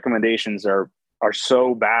 These recommendations are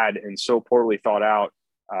so bad and so poorly thought out.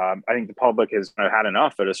 I think the public has had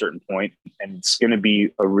enough at a certain point, and it's going to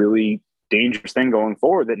be a really dangerous thing going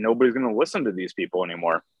forward that nobody's going to listen to these people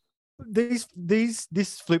anymore. This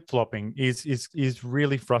flip flopping is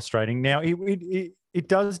really frustrating. Now it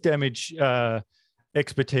does damage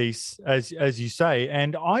expertise, as you say,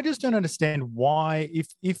 and I just don't understand why,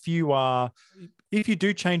 if you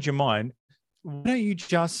do change your mind, why don't you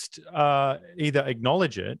just either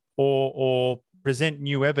acknowledge it or present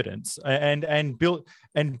new evidence and build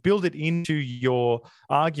it into your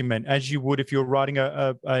argument as you would if you're writing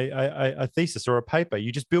a thesis or a paper.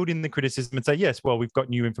 You just build in the criticism and say, yes, well, we've got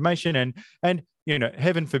new information, and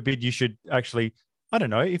heaven forbid you should actually, I don't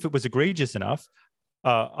know, if it was egregious enough,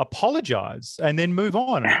 apologize and then move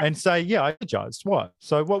on and say, yeah, I apologized. What?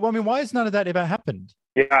 So why has none of that ever happened?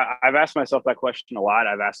 Yeah, I've asked myself that question a lot.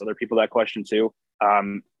 I've asked other people that question too.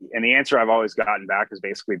 And the answer I've always gotten back has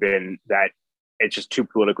basically been that it's just too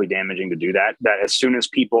politically damaging to do that. That as soon as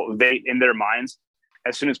people, in their minds,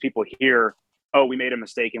 as soon as people hear, oh, we made a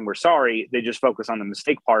mistake and we're sorry, they just focus on the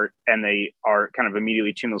mistake part and they are kind of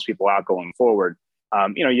immediately tune those people out going forward.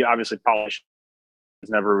 You obviously politicians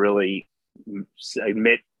never really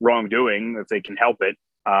admit wrongdoing if they can help it.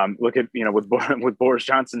 Look at, with Boris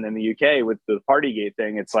Johnson in the UK with the Partygate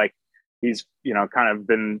thing, it's like he's, kind of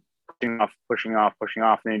been pushing off,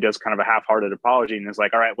 and he does kind of a half-hearted apology and is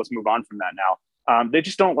like, all right, let's move on from that now. They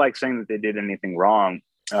just don't like saying that they did anything wrong,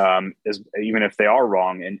 even if they are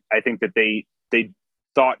wrong. And I think that they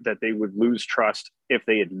thought that they would lose trust if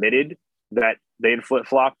they admitted that they had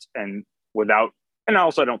flip-flopped and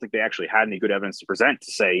also I don't think they actually had any good evidence to present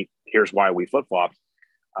to say, here's why we flip-flopped,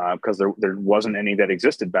 because there wasn't any that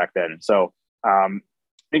existed back then. So I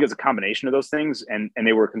think it's a combination of those things. And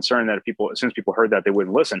they were concerned that as soon as people heard that, they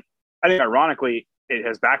wouldn't listen. I think ironically, it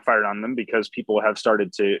has backfired on them because people have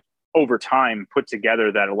started to, over time, put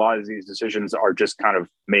together that a lot of these decisions are just kind of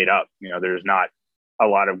made up. There's not a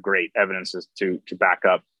lot of great evidences to back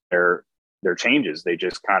up their changes. They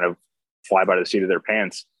just kind of fly by the seat of their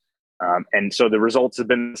pants. And so the results have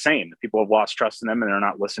been the same. People have lost trust in them and they're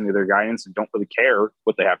not listening to their guidance and don't really care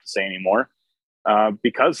what they have to say anymore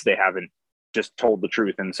because they haven't just told the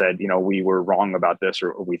truth and said, we were wrong about this,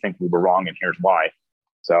 or we think we were wrong and here's why.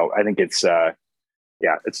 So I think it's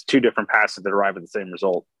two different paths that arrive at the same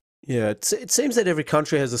result. Yeah, it seems that every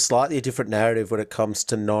country has a slightly different narrative when it comes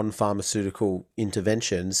to non-pharmaceutical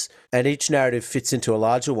interventions, and each narrative fits into a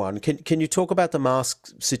larger one. Can you talk about the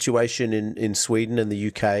mask situation in Sweden and the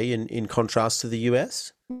UK in contrast to the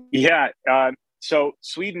US? Yeah, so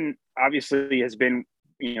Sweden obviously has been,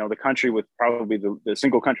 the country with probably the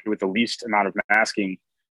single country with the least amount of masking.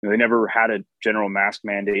 They never had a general mask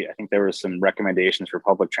mandate. I think there were some recommendations for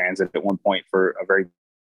public transit at one point for a very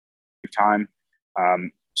brief time.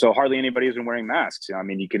 So hardly anybody has been wearing masks.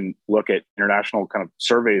 You can look at international kind of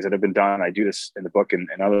surveys that have been done. I do this in the book and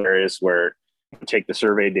other areas where you take the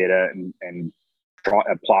survey data and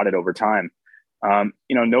plot it over time. Hardly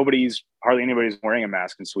anybody's wearing a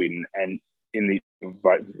mask in Sweden, and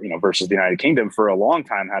versus the United Kingdom for a long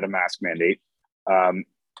time had a mask mandate. The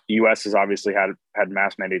U.S. has obviously had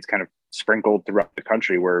mask mandates kind of sprinkled throughout the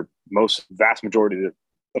country, where vast majority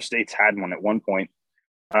of states had one at one point.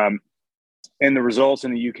 And the results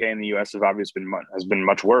in the UK and the US has been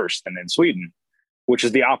much worse than in Sweden, which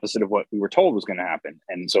is the opposite of what we were told was going to happen.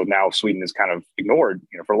 And so now Sweden is kind of ignored.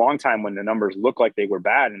 For a long time, when the numbers looked like they were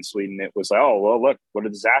bad in Sweden, it was like, oh, well, look, what a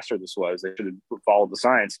disaster this was. They should have followed the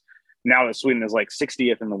science. Now that Sweden is like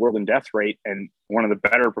 60th in the world in death rate and one of the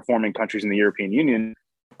better performing countries in the European Union,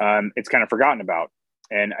 it's kind of forgotten about.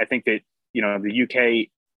 And I think that, the UK,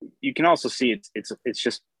 you can also see it's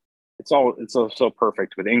so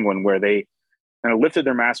perfect with England, where they and it lifted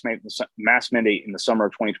their mask mandate in the summer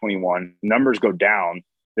of 2021. Numbers go down.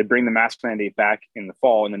 They bring the mask mandate back in the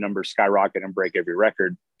fall, and the numbers skyrocket and break every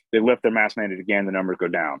record. They lift their mask mandate again, the numbers go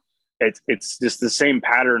down. It's just the same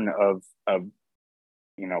pattern of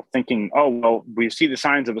thinking, oh well, we see the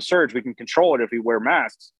signs of a surge, we can control it if we wear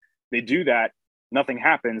masks. They do that, nothing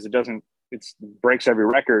happens. It breaks every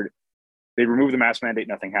record. They remove the mask mandate,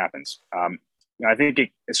 nothing happens. I think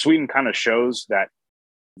Sweden kind of shows that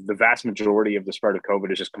the vast majority of the spread of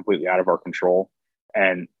COVID is just completely out of our control.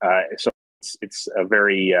 And so it's a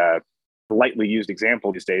very lightly used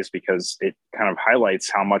example these days, because it kind of highlights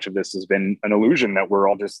how much of this has been an illusion, that we're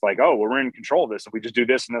all just like, oh, we're in control of this. If we just do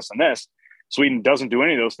this and this and this. Sweden doesn't do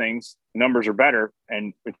any of those things. Numbers are better,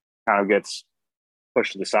 and it kind of gets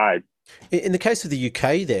pushed to the side. In the case of the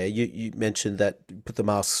UK there, you mentioned that you put the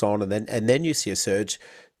masks on and then you see a surge.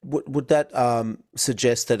 Would that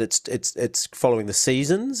suggest that it's following the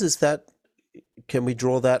seasons? Can we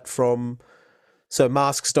draw that from? So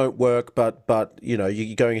masks don't work, but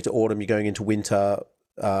you're going into autumn, you're going into winter,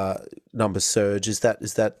 numbers surge. Is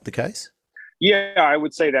that the case? Yeah, I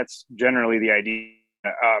would say that's generally the idea.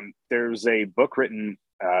 There's a book written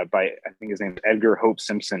by, I think his name is Edgar Hope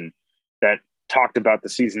Simpson, that talked about the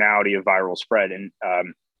seasonality of viral spread. And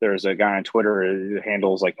there's a guy on Twitter who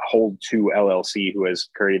handles like Hold2 LLC, who has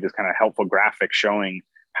created this kind of helpful graphic showing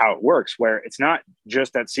how it works, where it's not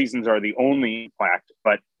just that seasons are the only impact,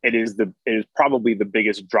 but it is probably the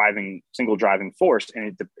biggest single driving force.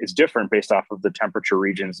 And it's different based off of the temperature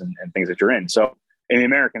regions and things that you're in. So in the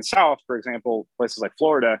American South, for example, places like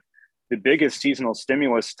Florida, the biggest seasonal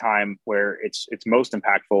stimulus time where it's most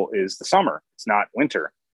impactful is the summer. It's not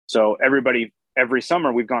winter. So every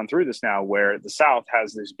summer we've gone through this now, where the South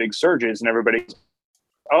has these big surges, and everybody's,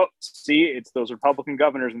 oh, see, it's those Republican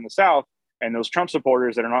governors in the South and those Trump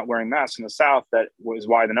supporters that are not wearing masks in the South. That was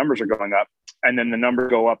why the numbers are going up. And then the numbers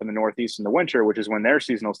go up in the Northeast in the winter, which is when their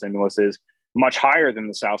seasonal stimulus is much higher than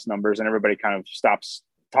the South's numbers, and everybody kind of stops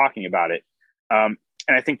talking about it. And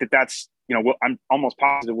I think that's, I'm almost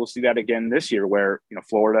positive we'll see that again this year, where,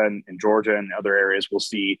 Florida and Georgia and other areas will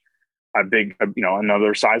see a big,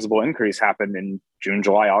 another sizable increase happen in June,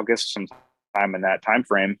 July, August, sometime in that time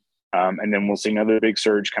frame. And then we'll see another big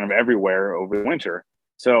surge kind of everywhere over the winter.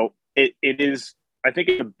 So it is, I think,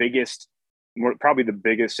 probably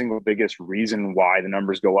the single biggest reason why the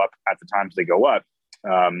numbers go up at the times they go up.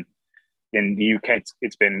 In the UK,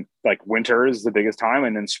 it's been like winter is the biggest time,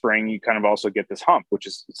 and then spring you kind of also get this hump, which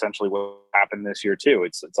is essentially what happened this year too.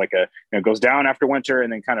 It's like it goes down after winter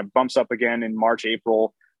and then kind of bumps up again in March,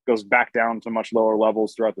 April, goes back down to much lower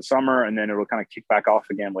levels throughout the summer, and then it'll kind of kick back off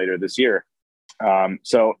again later this year.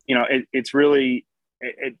 So it's really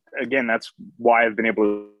again, that's why I've been able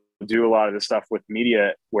to do a lot of the stuff with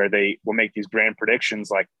media, where they will make these grand predictions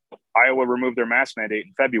like Iowa removed their mask mandate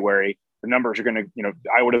in February. The numbers are going to,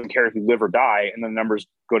 Iowa doesn't care if you live or die. And the numbers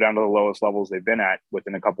go down to the lowest levels they've been at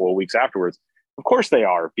within a couple of weeks afterwards. Of course they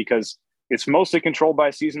are, because it's mostly controlled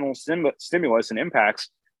by seasonal stimulus and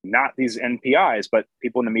impacts, not these NPIs. But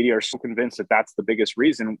people in the media are so convinced that that's the biggest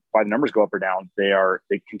reason why the numbers go up or down. They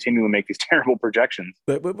continually make these terrible projections.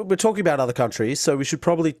 But we're talking about other countries, so we should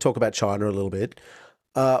probably talk about China a little bit.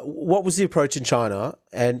 What was the approach in China,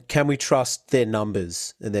 and can we trust their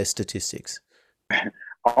numbers and their statistics?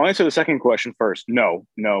 I'll answer the second question first. No,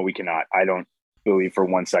 we cannot. I don't believe for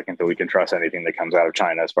 1 second that we can trust anything that comes out of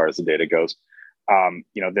China as far as the data goes.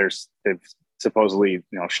 There's supposedly,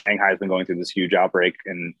 Shanghai has been going through this huge outbreak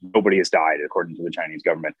and nobody has died, according to the Chinese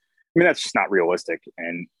government. I mean, that's just not realistic.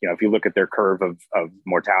 And, if you look at their curve of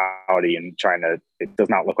mortality in China, it does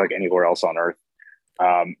not look like anywhere else on earth.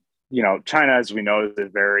 China, as we know, is a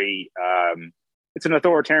very, it's an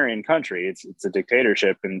authoritarian country. It's a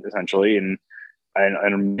dictatorship, and essentially, and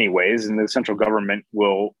in many ways, and the central government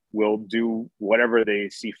will do whatever they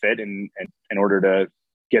see fit in order to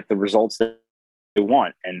get the results that they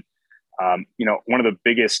want. And one of the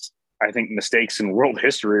biggest, I think, mistakes in world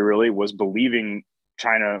history really was believing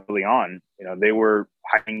China early on. They were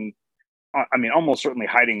hiding, almost certainly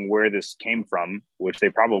hiding where this came from, which they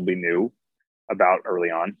probably knew about early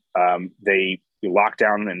on. They locked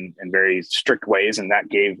down in very strict ways, and that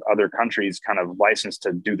gave other countries kind of license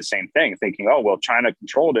to do the same thing, thinking, oh, well, China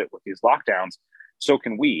controlled it with these lockdowns, so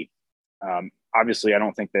can we. Obviously, I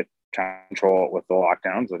don't think that China control it with the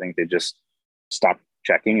lockdowns. I think they just stopped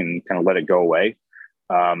checking and kind of let it go away.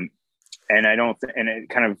 And and it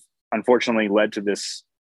kind of unfortunately led to this,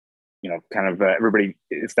 everybody,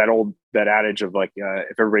 it's that adage of like,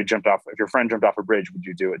 if your friend jumped off a bridge, would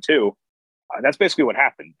you do it too? That's basically what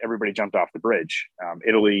happened. Everybody jumped off the bridge.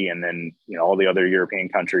 Italy and then all the other European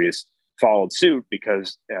countries followed suit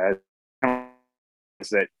because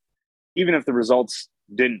that even if the results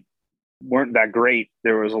weren't that great,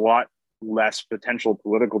 there was a lot less potential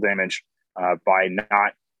political damage by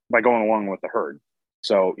going along with the herd.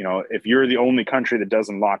 So, if you're the only country that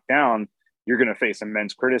doesn't lock down, you're going to face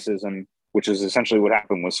immense criticism, which is essentially what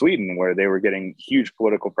happened with Sweden, where they were getting huge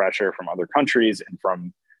political pressure from other countries and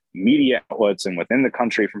from media outlets and within the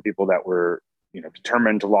country from people that were,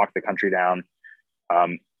 determined to lock the country down.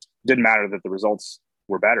 Didn't matter that the results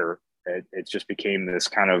were better. It just became this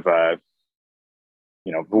kind of,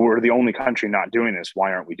 we're the only country not doing this.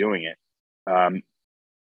 Why aren't we doing it?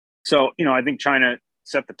 So, I think China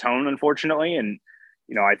set the tone, unfortunately. And,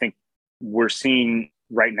 I think we're seeing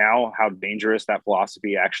right now how dangerous that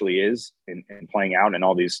philosophy actually is in playing out in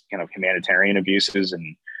all these kind of humanitarian abuses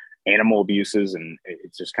and animal abuses. And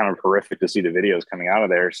it's just kind of horrific to see the videos coming out of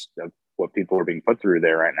there of what people are being put through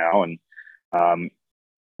there right now. And,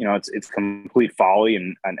 it's complete folly.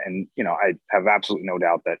 And, I have absolutely no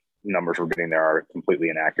doubt that numbers we're getting there are completely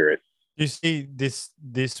inaccurate. You see this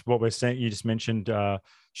what we're saying, you just mentioned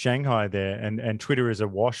Shanghai there, and Twitter is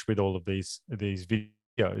awash with all of these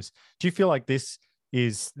videos. Do you feel like this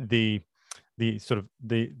is the sort of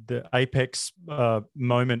the apex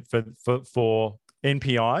moment for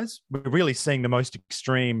NPIs? We're really seeing the most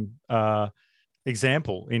extreme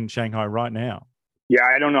example in Shanghai right now. Yeah,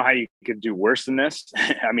 I don't know how you could do worse than this.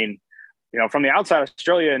 I mean, from the outside,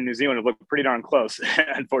 Australia and New Zealand have looked pretty darn close,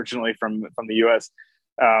 unfortunately, from the U.S.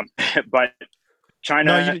 But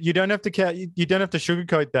China. No, you don't have to. You don't have to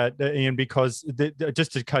sugarcoat that, Ian, because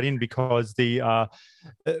just to cut in, because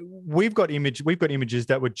we've got images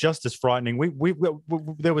that were just as frightening. We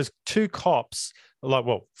there was 2 cops,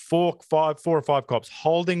 four or five cops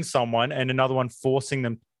holding someone and another one forcing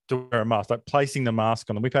them to wear a mask, like placing the mask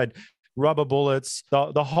on them. We've had rubber bullets,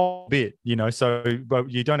 the whole bit, So,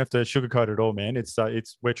 but you don't have to sugarcoat it all, man.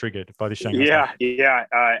 We're triggered by the Shanghai. Yeah.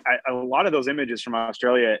 A lot of those images from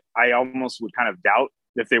Australia, I almost would kind of doubt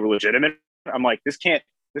if they were legitimate. I'm like, this can't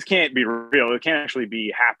be real. It can't actually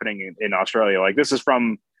be happening in Australia. Like, this is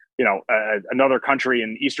from another country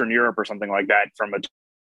in Eastern Europe or something like that, from a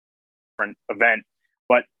different event.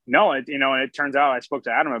 But no, and it turns out, I spoke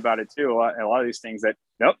to Adam about it too. A lot of these things that,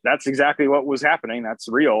 nope, that's exactly what was happening. That's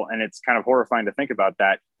real. And it's kind of horrifying to think about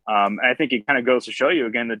that. And I think it kind of goes to show you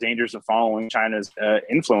again, the dangers of following China's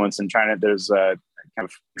influence in China. There's a kind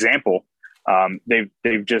of example.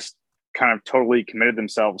 They've just kind of totally committed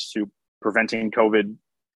themselves to preventing COVID,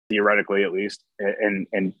 theoretically, at least. And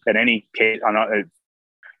in any case, no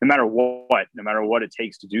matter what it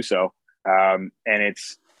takes to do so. And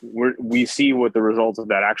we see what the results of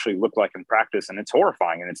that actually look like in practice, and it's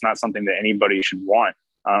horrifying, and it's not something that anybody should want.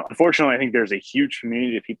 Unfortunately, I think there's a huge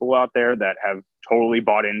community of people out there that have totally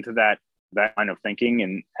bought into that line of thinking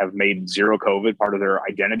and have made zero COVID part of their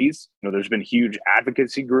identities. There's been huge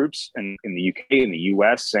advocacy groups in the UK and the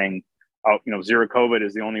US saying, zero COVID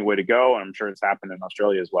is the only way to go. And I'm sure it's happened in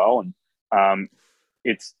Australia as well. And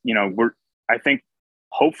it's, I think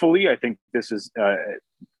this is kind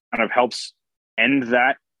of helps end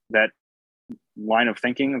that line of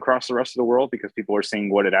thinking across the rest of the world, because people are seeing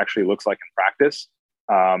what it actually looks like in practice.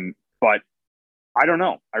 But I don't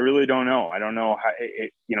know. I really don't know. I don't know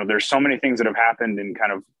how there's so many things that have happened in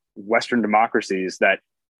kind of Western democracies that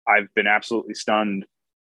I've been absolutely stunned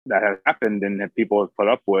that have happened and that people have put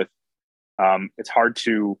up with. It's hard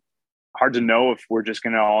to know if we're just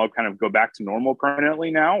going to all kind of go back to normal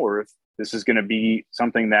permanently now, or if this is going to be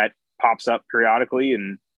something that pops up periodically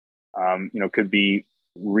and could be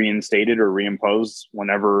reinstated or reimposed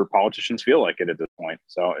whenever politicians feel like it at this point.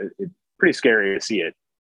 So it's pretty scary to see it.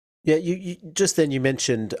 Yeah, you just then you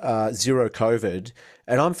mentioned zero COVID,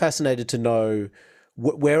 and I'm fascinated to know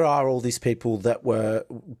where are all these people that were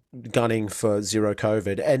gunning for zero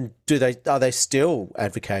COVID, and are they still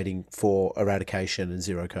advocating for eradication and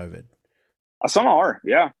zero COVID? Some are,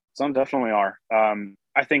 yeah, some definitely are.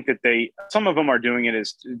 I think that some of them are doing it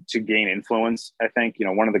as to gain influence. I think,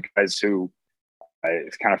 one of the guys who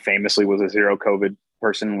kind of famously was a zero COVID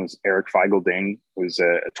person was Eric Feigl Ding, who's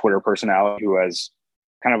a Twitter personality who has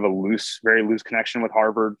kind of a very loose connection with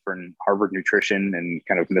Harvard for Harvard nutrition, and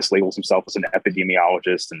kind of mislabels himself as an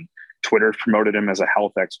epidemiologist, and Twitter promoted him as a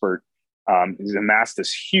health expert. He's amassed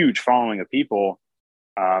this huge following of people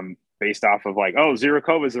based off of like, oh, zero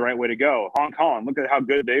COVID is the right way to go. Hong Kong, look at how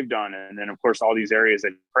good they've done. And then, of course, all these areas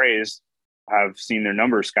that praised have seen their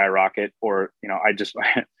numbers skyrocket. Or, a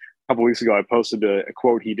couple of weeks ago, I posted a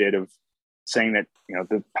quote he did of saying that,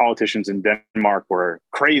 the politicians in Denmark were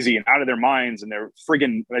crazy and out of their minds, and they're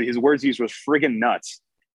his words used was friggin' nuts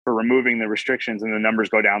for removing the restrictions, and the numbers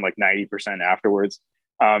go down like 90% afterwards.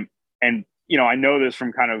 And I know this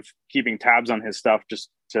from kind of keeping tabs on his stuff, just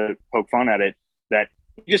to poke fun at it, that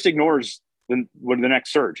he just ignores the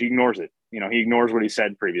next surge. He ignores it. He ignores what he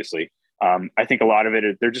said previously. I think a lot of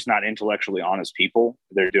it, they're just not intellectually honest people.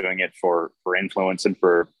 They're doing it for influence and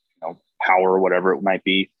for power or whatever it might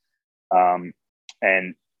be. And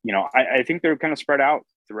I think they're kind of spread out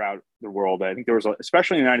throughout the world. I think there was,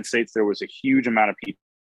 especially in the United States, there was a huge amount of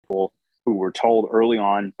people who were told early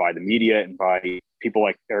on by the media and by people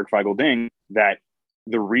like Eric Feigl-Ding that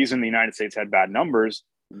the reason the United States had bad numbers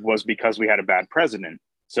was because we had a bad president.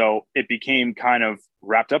 So it became kind of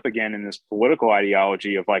wrapped up again in this political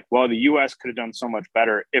ideology of like, well, the US could have done so much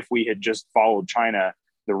better if we had just followed China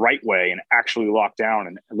the right way and actually locked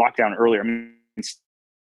down earlier. I mean,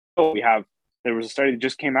 still there was a study that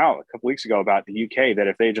just came out a couple weeks ago about the UK that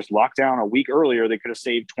if they just locked down a week earlier, they could have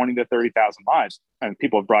saved 20 to 30,000 lives. And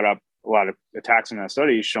people have brought up a lot of attacks in that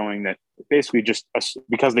study showing that basically just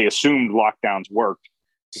because they assumed lockdowns worked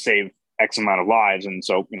to save X amount of lives. And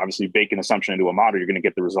so obviously you bake an assumption into a model, you're going to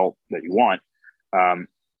get the result that you want. And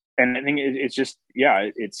I think it's just,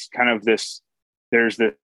 it's kind of there's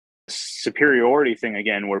this superiority thing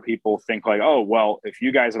again, where people think like, oh, well, if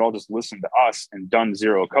you guys had all just listened to us and done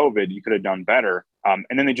zero COVID, you could have done better. And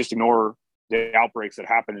then they just ignore the outbreaks that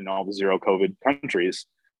happened in all the zero COVID countries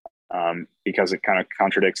because it kind of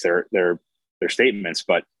contradicts their statements,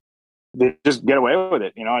 but they just get away with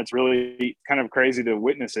it. It's really kind of crazy to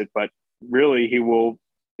witness it, but really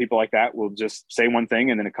people like that will just say one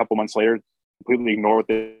thing and then a couple months later completely ignore what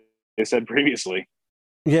they said previously.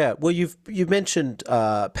 Yeah, well, you've mentioned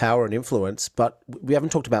power and influence, but we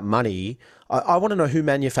haven't talked about money. I want to know who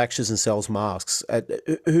manufactures and sells masks.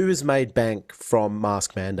 Who has made bank from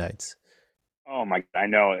mask mandates? Oh my! I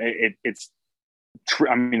know it's.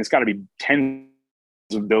 I mean, it's got to be tens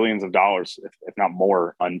of billions of dollars, if not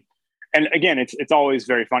more. And again, it's always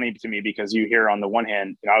very funny to me because you hear on the one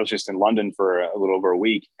hand, I was just in London for a little over a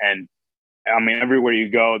week, and I mean, everywhere you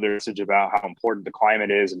go, there's message about how important the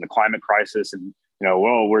climate is and the climate crisis, and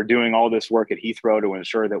well, we're doing all this work at Heathrow to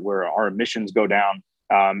ensure that our emissions go down.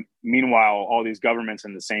 Meanwhile, all these governments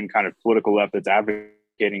and the same kind of political left that's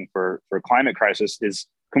advocating for climate crisis is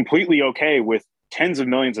completely okay with tens of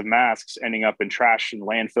millions of masks ending up in trash and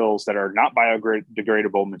landfills that are not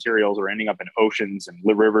biodegradable materials or ending up in oceans and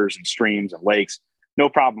rivers and streams and lakes. No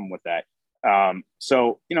problem with that.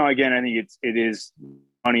 So, again, I think it is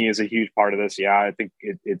money is a huge part of this. Yeah, I think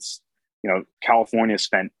it's California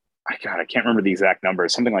spent, I can't remember the exact number,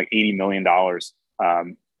 something like $80 million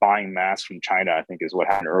buying masks from China, I think is what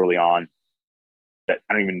happened early on. That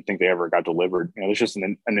I don't even think they ever got delivered. There's just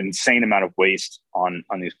an insane amount of waste on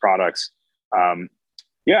these products. And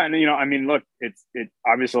I mean, look, it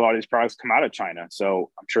obviously a lot of these products come out of China,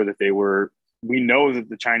 so I'm sure that we know that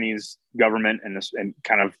the Chinese government and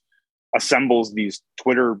kind of assembles these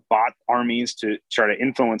Twitter bot armies to try to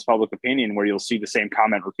influence public opinion, where you'll see the same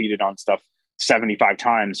comment repeated on stuff 75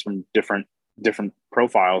 times from different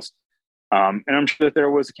profiles. And I'm sure that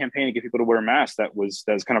there was a campaign to get people to wear masks that was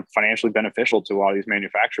kind of financially beneficial to a lot of these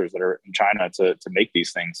manufacturers that are in China to make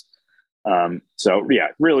these things. So yeah,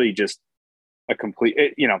 really just a complete,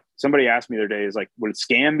 somebody asked me the other day, is like, would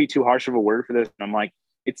scam be too harsh of a word for this? And I'm like,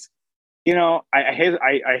 it's, I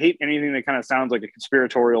hate anything that kind of sounds like a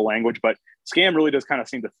conspiratorial language, but scam really does kind of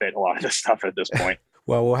seem to fit a lot of this stuff at this point.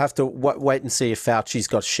 Well, we'll have to wait and see if Fauci's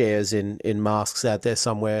got shares in masks out there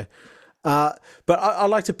somewhere. But I'd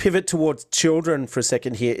like to pivot towards children for a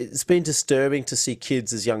second here. It's been disturbing to see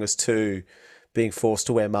kids as young as 2 being forced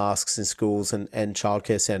to wear masks in schools and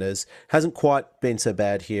childcare centres. Hasn't quite been so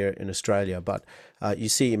bad here in Australia, but you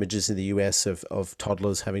see images in the US of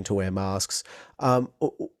toddlers having to wear masks.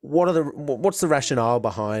 What's the rationale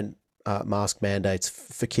behind mask mandates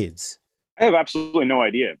for kids? I have absolutely no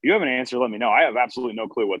idea. If you have an answer, let me know. I have absolutely no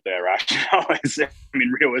clue what the rationale is. I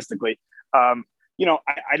mean, realistically, I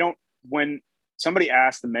don't, when somebody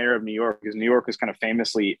asked the mayor of New York, because New York is kind of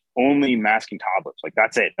famously only masking toddlers, like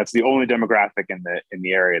that's it. That's the only demographic in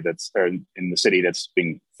the area in the city that's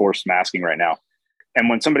being forced masking right now. And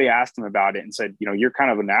when somebody asked him about it and said, you're kind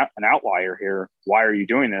of an outlier here, why are you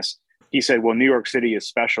doing this? He said, well, New York City is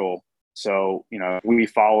special. So, if we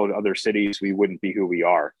followed other cities, we wouldn't be who we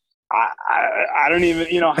are. I don't even,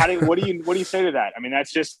 what do you say to that? I mean,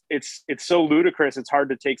 that's just, it's so ludicrous. It's hard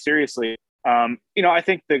to take seriously. I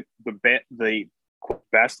think the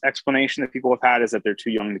best explanation that people have had is that they're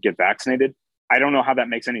too young to get vaccinated. I don't know how that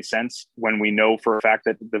makes any sense when we know for a fact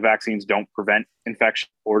that the vaccines don't prevent infection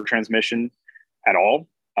or transmission at all.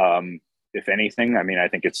 If anything, I mean, I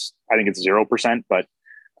think it's 0%, but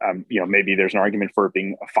maybe there's an argument for it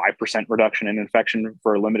being a 5% reduction in infection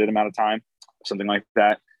for a limited amount of time, something like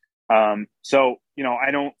that. So,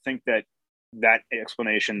 I don't think that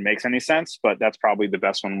explanation makes any sense, but that's probably the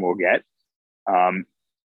best one we'll get.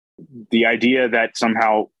 The idea that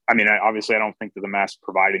somehow, obviously I don't think that the masks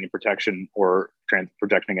provide any protection or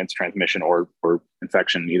protection against transmission or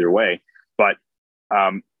infection either way. But,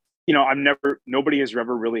 nobody has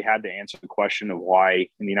ever really had to answer the question of why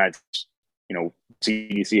in the United States,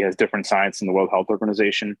 CDC has different science than the World Health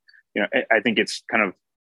Organization. I think it's kind of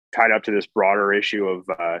tied up to this broader issue of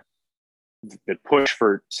the push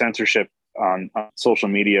for censorship on social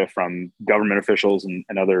media from government officials and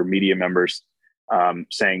other media members,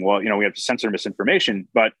 saying, well, we have to censor misinformation,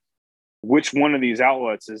 but which one of these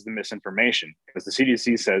outlets is the misinformation? Because the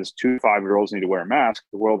CDC says 2 to 5-year-olds need to wear a mask.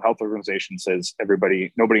 The World Health Organization says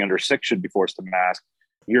nobody under 6 should be forced to mask.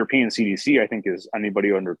 European CDC, I think, is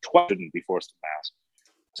anybody under 12 shouldn't be forced to mask.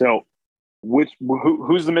 So,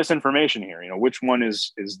 who's the misinformation here? Which one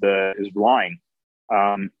is lying?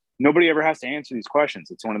 Nobody ever has to answer these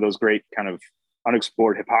questions. It's one of those great kind of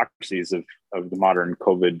unexplored hypocrisies of the modern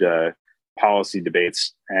COVID policy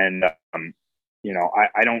debates. And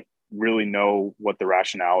I don't really know what the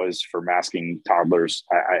rationale is for masking toddlers.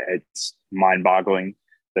 It's mind-boggling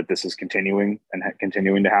that this is continuing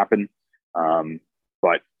to happen.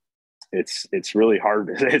 But it's really hard.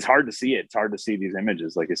 It's hard to see it. It's hard to see these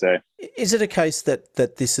images, like you say. Is it a case that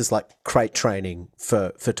this is like crate training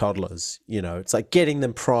for toddlers? It's like getting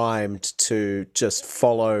them primed to just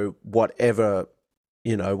follow whatever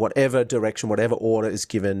direction, whatever order is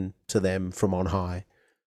given to them from on high.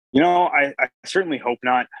 I certainly hope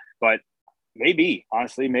not, but maybe,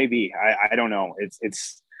 honestly, maybe. I don't know.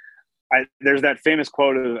 There's that famous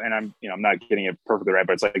quote of, and I'm not getting it perfectly right,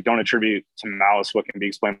 but it's like, don't attribute to malice what can be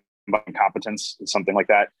explained by incompetence, something like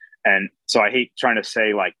that. And so I hate trying to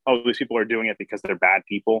say like, oh, these people are doing it because they're bad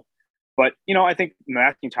people. But, I think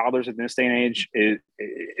masking toddlers in this day and age,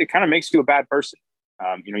 it kind of makes you a bad person.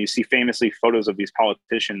 You see famously photos of these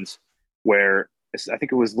politicians where I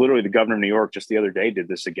think it was literally the governor of New York just the other day did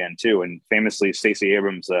this again too. And famously Stacey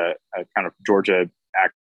Abrams, a kind of Georgia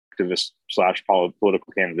activist /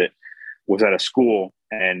 political candidate, was at a school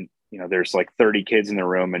and, there's like 30 kids in the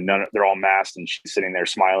room and they're all masked and she's sitting there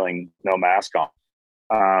smiling, no mask on.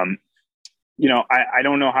 I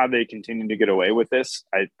don't know how they continue to get away with this.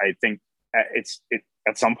 I think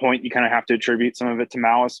at some point you kind of have to attribute some of it to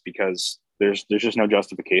malice because there's just no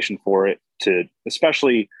justification for it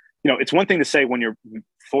especially, it's one thing to say when you're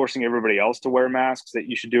forcing everybody else to wear masks that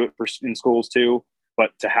you should do it in schools too,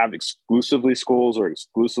 but to have exclusively schools or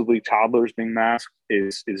exclusively toddlers being masked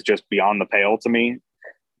is just beyond the pale to me,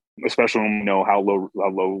 especially when we know how low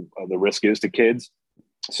the risk is to kids.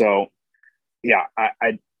 So yeah,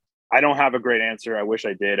 I don't have a great answer. I wish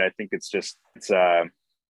I did. I think it's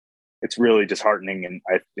really disheartening. And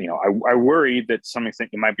I worry that some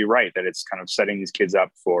extent you might be right, that it's kind of setting these kids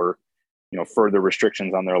up for, further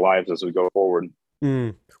restrictions on their lives as we go forward.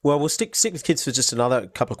 Well, we'll stick with kids for just another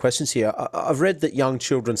couple of questions here. I've read that young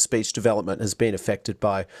children's speech development has been affected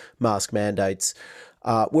by mask mandates.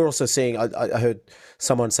 We're also seeing, I heard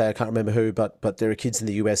someone say, I can't remember who, but there are kids in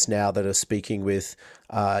the US now that are speaking with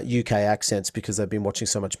UK accents because they've been watching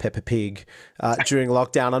so much Peppa Pig during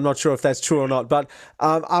lockdown. I'm not sure if that's true or not, but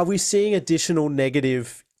are we seeing additional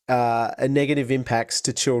negative impacts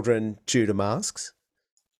to children due to masks?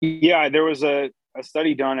 Yeah, there was a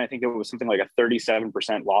study done. I think it was something like a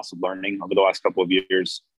 37% loss of learning over the last couple of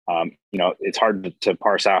years. It's hard to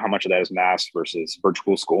parse out how much of that is mask versus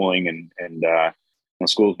virtual schooling and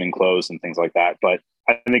schools being closed and things like that. But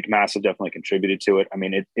I think masks have definitely contributed to it. I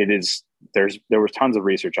mean, there was tons of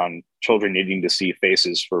research on children needing to see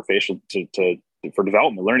faces for for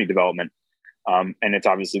development, learning development. And it's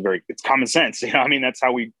obviously it's common sense. That's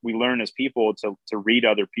how we learn as people to read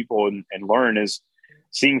other people and learn is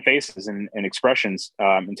seeing faces and expressions,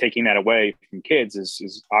 and taking that away from kids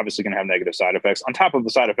is obviously going to have negative side effects on top of the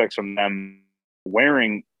side effects from them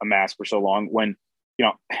wearing a mask for so long. When,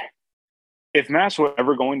 if masks were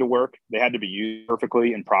ever going to work, they had to be used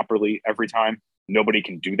perfectly and properly every time. Nobody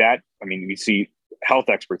can do that. We see health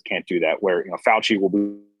experts can't do that, where, Fauci will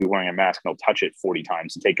be wearing a mask and he'll touch it 40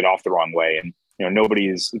 times and take it off the wrong way. And,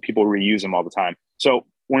 people reuse them all the time. So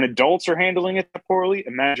when adults are handling it poorly,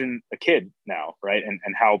 imagine a kid now, right? And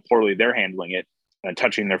how poorly they're handling it and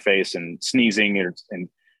touching their face and sneezing and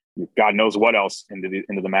God knows what else into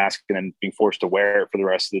the mask and then being forced to wear it for the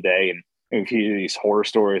rest of the day. And you hear these horror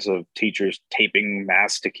stories of teachers taping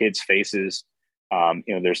masks to kids' faces.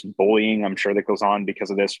 There's bullying, I'm sure, that goes on because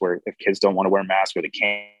of this, where if kids don't want to wear masks or they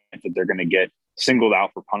can't, that they're going to get singled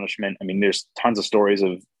out for punishment. There's tons of stories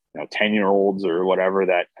of 10-year-olds or whatever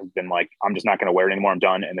that have been like, I'm just not going to wear it anymore, I'm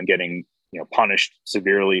done, and then getting punished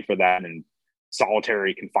severely for that, and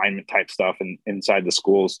solitary confinement type stuff inside the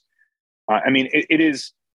schools. I mean,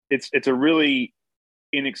 it's a really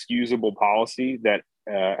inexcusable policy that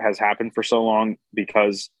has happened for so long,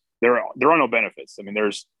 because there are no benefits. I mean,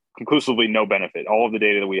 there's conclusively no benefit. All of the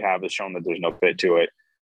data that we have has shown that there's no benefit to it.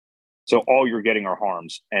 So all you're getting are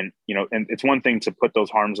harms. And, and it's one thing to put those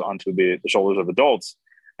harms onto the shoulders of adults,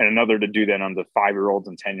 and another to do that on the 5-year-olds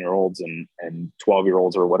and 10-year-olds and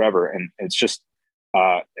 12-year-olds or whatever. And it's just,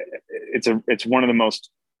 it's one of the most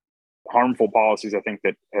harmful policies, I think,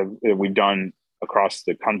 that we've done across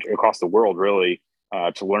the country, across the world, really,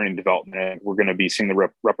 to learning development. We're going to be seeing the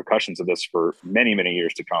repercussions of this for many, many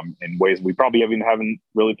years to come in ways we probably haven't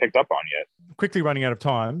really picked up on yet. Quickly running out of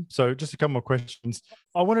time, so just a couple more questions.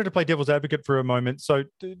 I wanted to play devil's advocate for a moment. So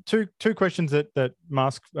two questions that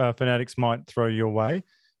mask fanatics might throw your way.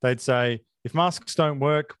 They'd say, if masks don't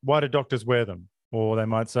work, why do doctors wear them? Or they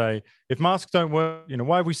might say, if masks don't work,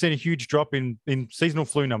 why have we seen a huge drop in seasonal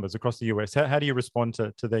flu numbers across the US? How do you respond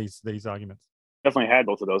to these arguments? Definitely had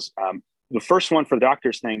both of those. The first one, for the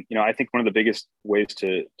doctors thing, I think one of the biggest ways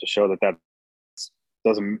to show that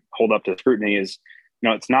doesn't hold up to scrutiny is,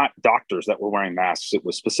 it's not doctors that were wearing masks. It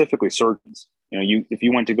was specifically surgeons. If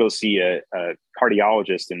you went to go see a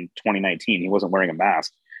cardiologist in 2019, he wasn't wearing a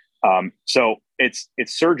mask. So it's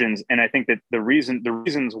surgeons. And I think that the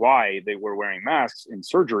reasons why they were wearing masks in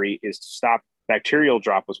surgery is to stop bacterial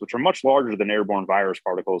droplets, which are much larger than airborne virus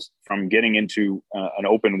particles, from getting into an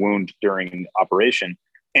open wound during an operation,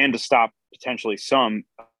 and to stop potentially some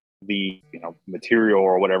of the material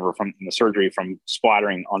or whatever from the surgery from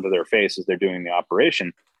splattering onto their face as they're doing the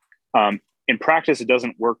operation. In practice, it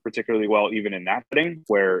doesn't work particularly well, even in that setting,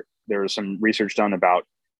 where there is some research done about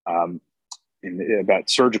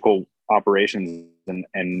surgical operations,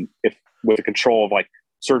 and if with the control of, like,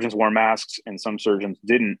 surgeons wore masks and some surgeons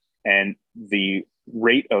didn't, and the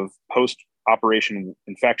rate of post-operation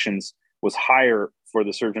infections was higher for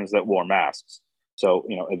the surgeons that wore masks. So,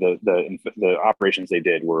 the operations they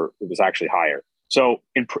did it was actually higher. So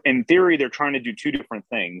in theory, they're trying to do two different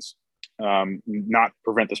things, not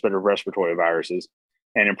prevent the spread of respiratory viruses.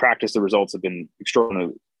 And in practice, the results have been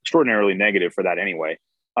extraordinarily negative for that anyway.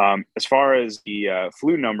 As far as the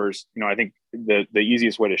flu numbers, I think the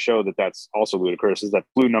easiest way to show that that's also ludicrous is that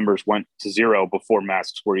flu numbers went to zero before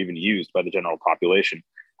masks were even used by the general population.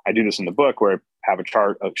 I do this in the book, where I have a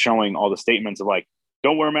chart of showing all the statements of, like,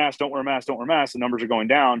 don't wear a mask, don't wear a mask, don't wear a mask. The numbers are going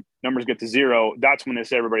down. Numbers get to zero. That's when they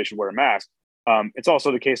say everybody should wear a mask. It's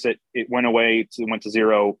also the case that it went to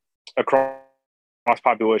zero across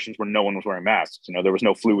populations where no one was wearing masks. There was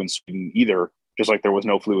no flu in Sweden either, just like there was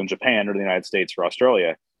no flu in Japan or the United States or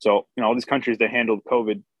Australia. So, all these countries that handled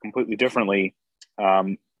COVID completely differently,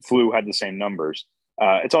 flu had the same numbers.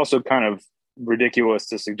 It's also kind of ridiculous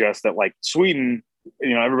to suggest that, like, Sweden,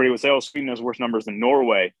 everybody would say, oh, Sweden has worse numbers than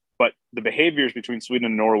Norway. But the behaviors between Sweden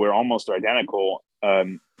and Norway are almost identical,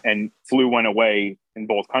 and flu went away in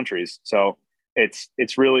both countries. So it's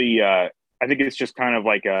really, I think it's just kind of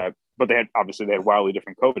like but they had wildly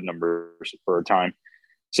different COVID numbers for a time.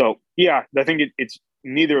 So yeah, I think it's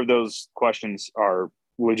neither of those questions are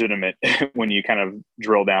legitimate when you kind of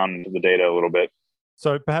drill down into the data a little bit.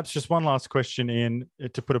 So perhaps just one last question, Ian,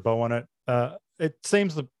 to put a bow on it. It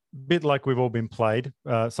seems a bit like we've all been played,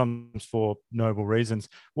 sometimes for noble reasons.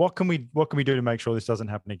 What can we do to make sure this doesn't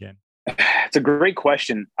happen again? It's a great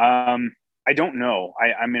question. I don't know.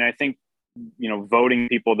 I mean, I think, voting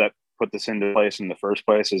people that put this into place in the first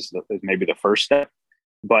place is maybe the first step.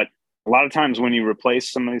 But a lot of times when you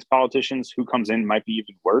replace some of these politicians, who comes in might be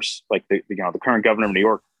even worse. Like the current governor of New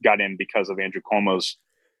York got in because of Andrew Cuomo's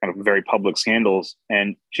kind of very public scandals,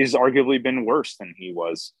 and she's arguably been worse than he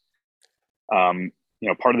was.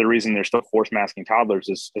 Part of the reason they're still forced masking toddlers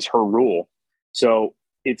is her rule. So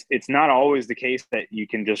it's not always the case that you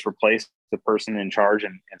can just replace the person in charge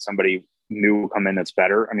and somebody new will come in that's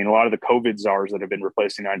better. I mean, a lot of the COVID czars that have been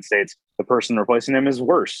replacing the United States, the person replacing them is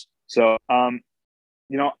worse. So,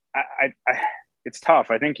 it's tough.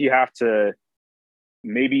 I think you have to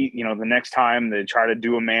maybe, the next time they try to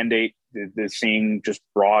do a mandate, they're seeing just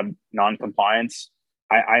broad non-compliance.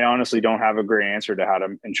 I honestly don't have a great answer to how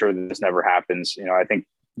to ensure that this never happens. I think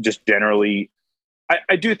just generally,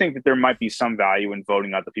 I do think that there might be some value in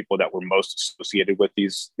voting out the people that were most associated with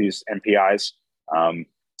these MPIs. I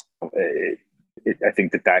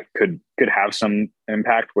think that could have some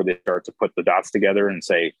impact, where they start to put the dots together and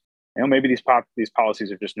say, maybe these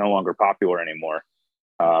policies are just no longer popular anymore.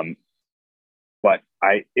 But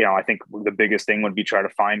I think the biggest thing would be try to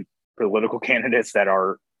find political candidates that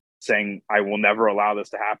are saying, I will never allow this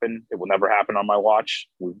to happen. It will never happen on my watch.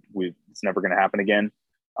 It's never going to happen again.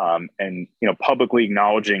 and publicly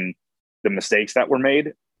acknowledging the mistakes that were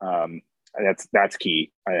made. That's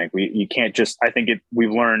key. I think you can't just. I think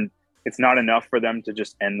we've learned it's not enough for them to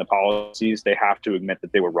just end the policies. They have to admit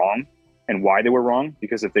that they were wrong and why they were wrong.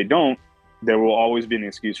 Because if they don't, there will always be an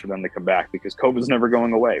excuse for them to come back, because COVID's never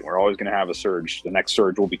going away. We're always going to have a surge. The next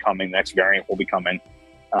surge will be coming. The next variant will be coming.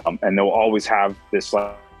 And they'll always have this,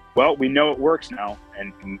 well, we know it works now,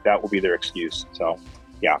 and that will be their excuse. So,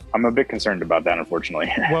 yeah, I'm a bit concerned about that,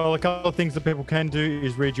 unfortunately. Well, a couple of things that people can do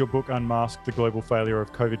is read your book, Unmask: The Global Failure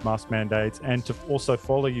of COVID Mask Mandates, and to also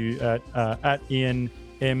follow you at Ian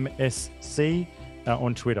MSC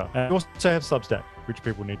on Twitter. And you also have Substack, which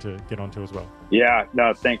people need to get onto as well. Yeah,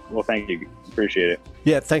 no, thank you. Appreciate it.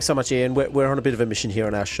 Yeah, thanks so much, Ian. We're on a bit of a mission here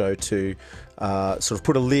on our show to sort of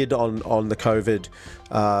put a lid on the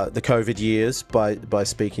COVID years by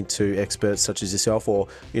speaking to experts such as yourself, or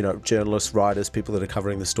journalists, writers, people that are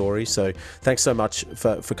covering the story. So thanks so much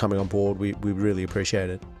for coming on board. We really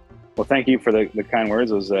appreciate it. Well, thank you for the kind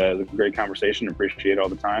words. It was a great conversation. Appreciate all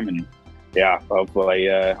the time, and yeah,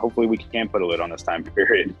 hopefully we can put a lid on this time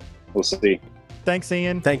period. We'll see. Thanks,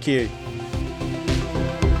 Ian. Thank you.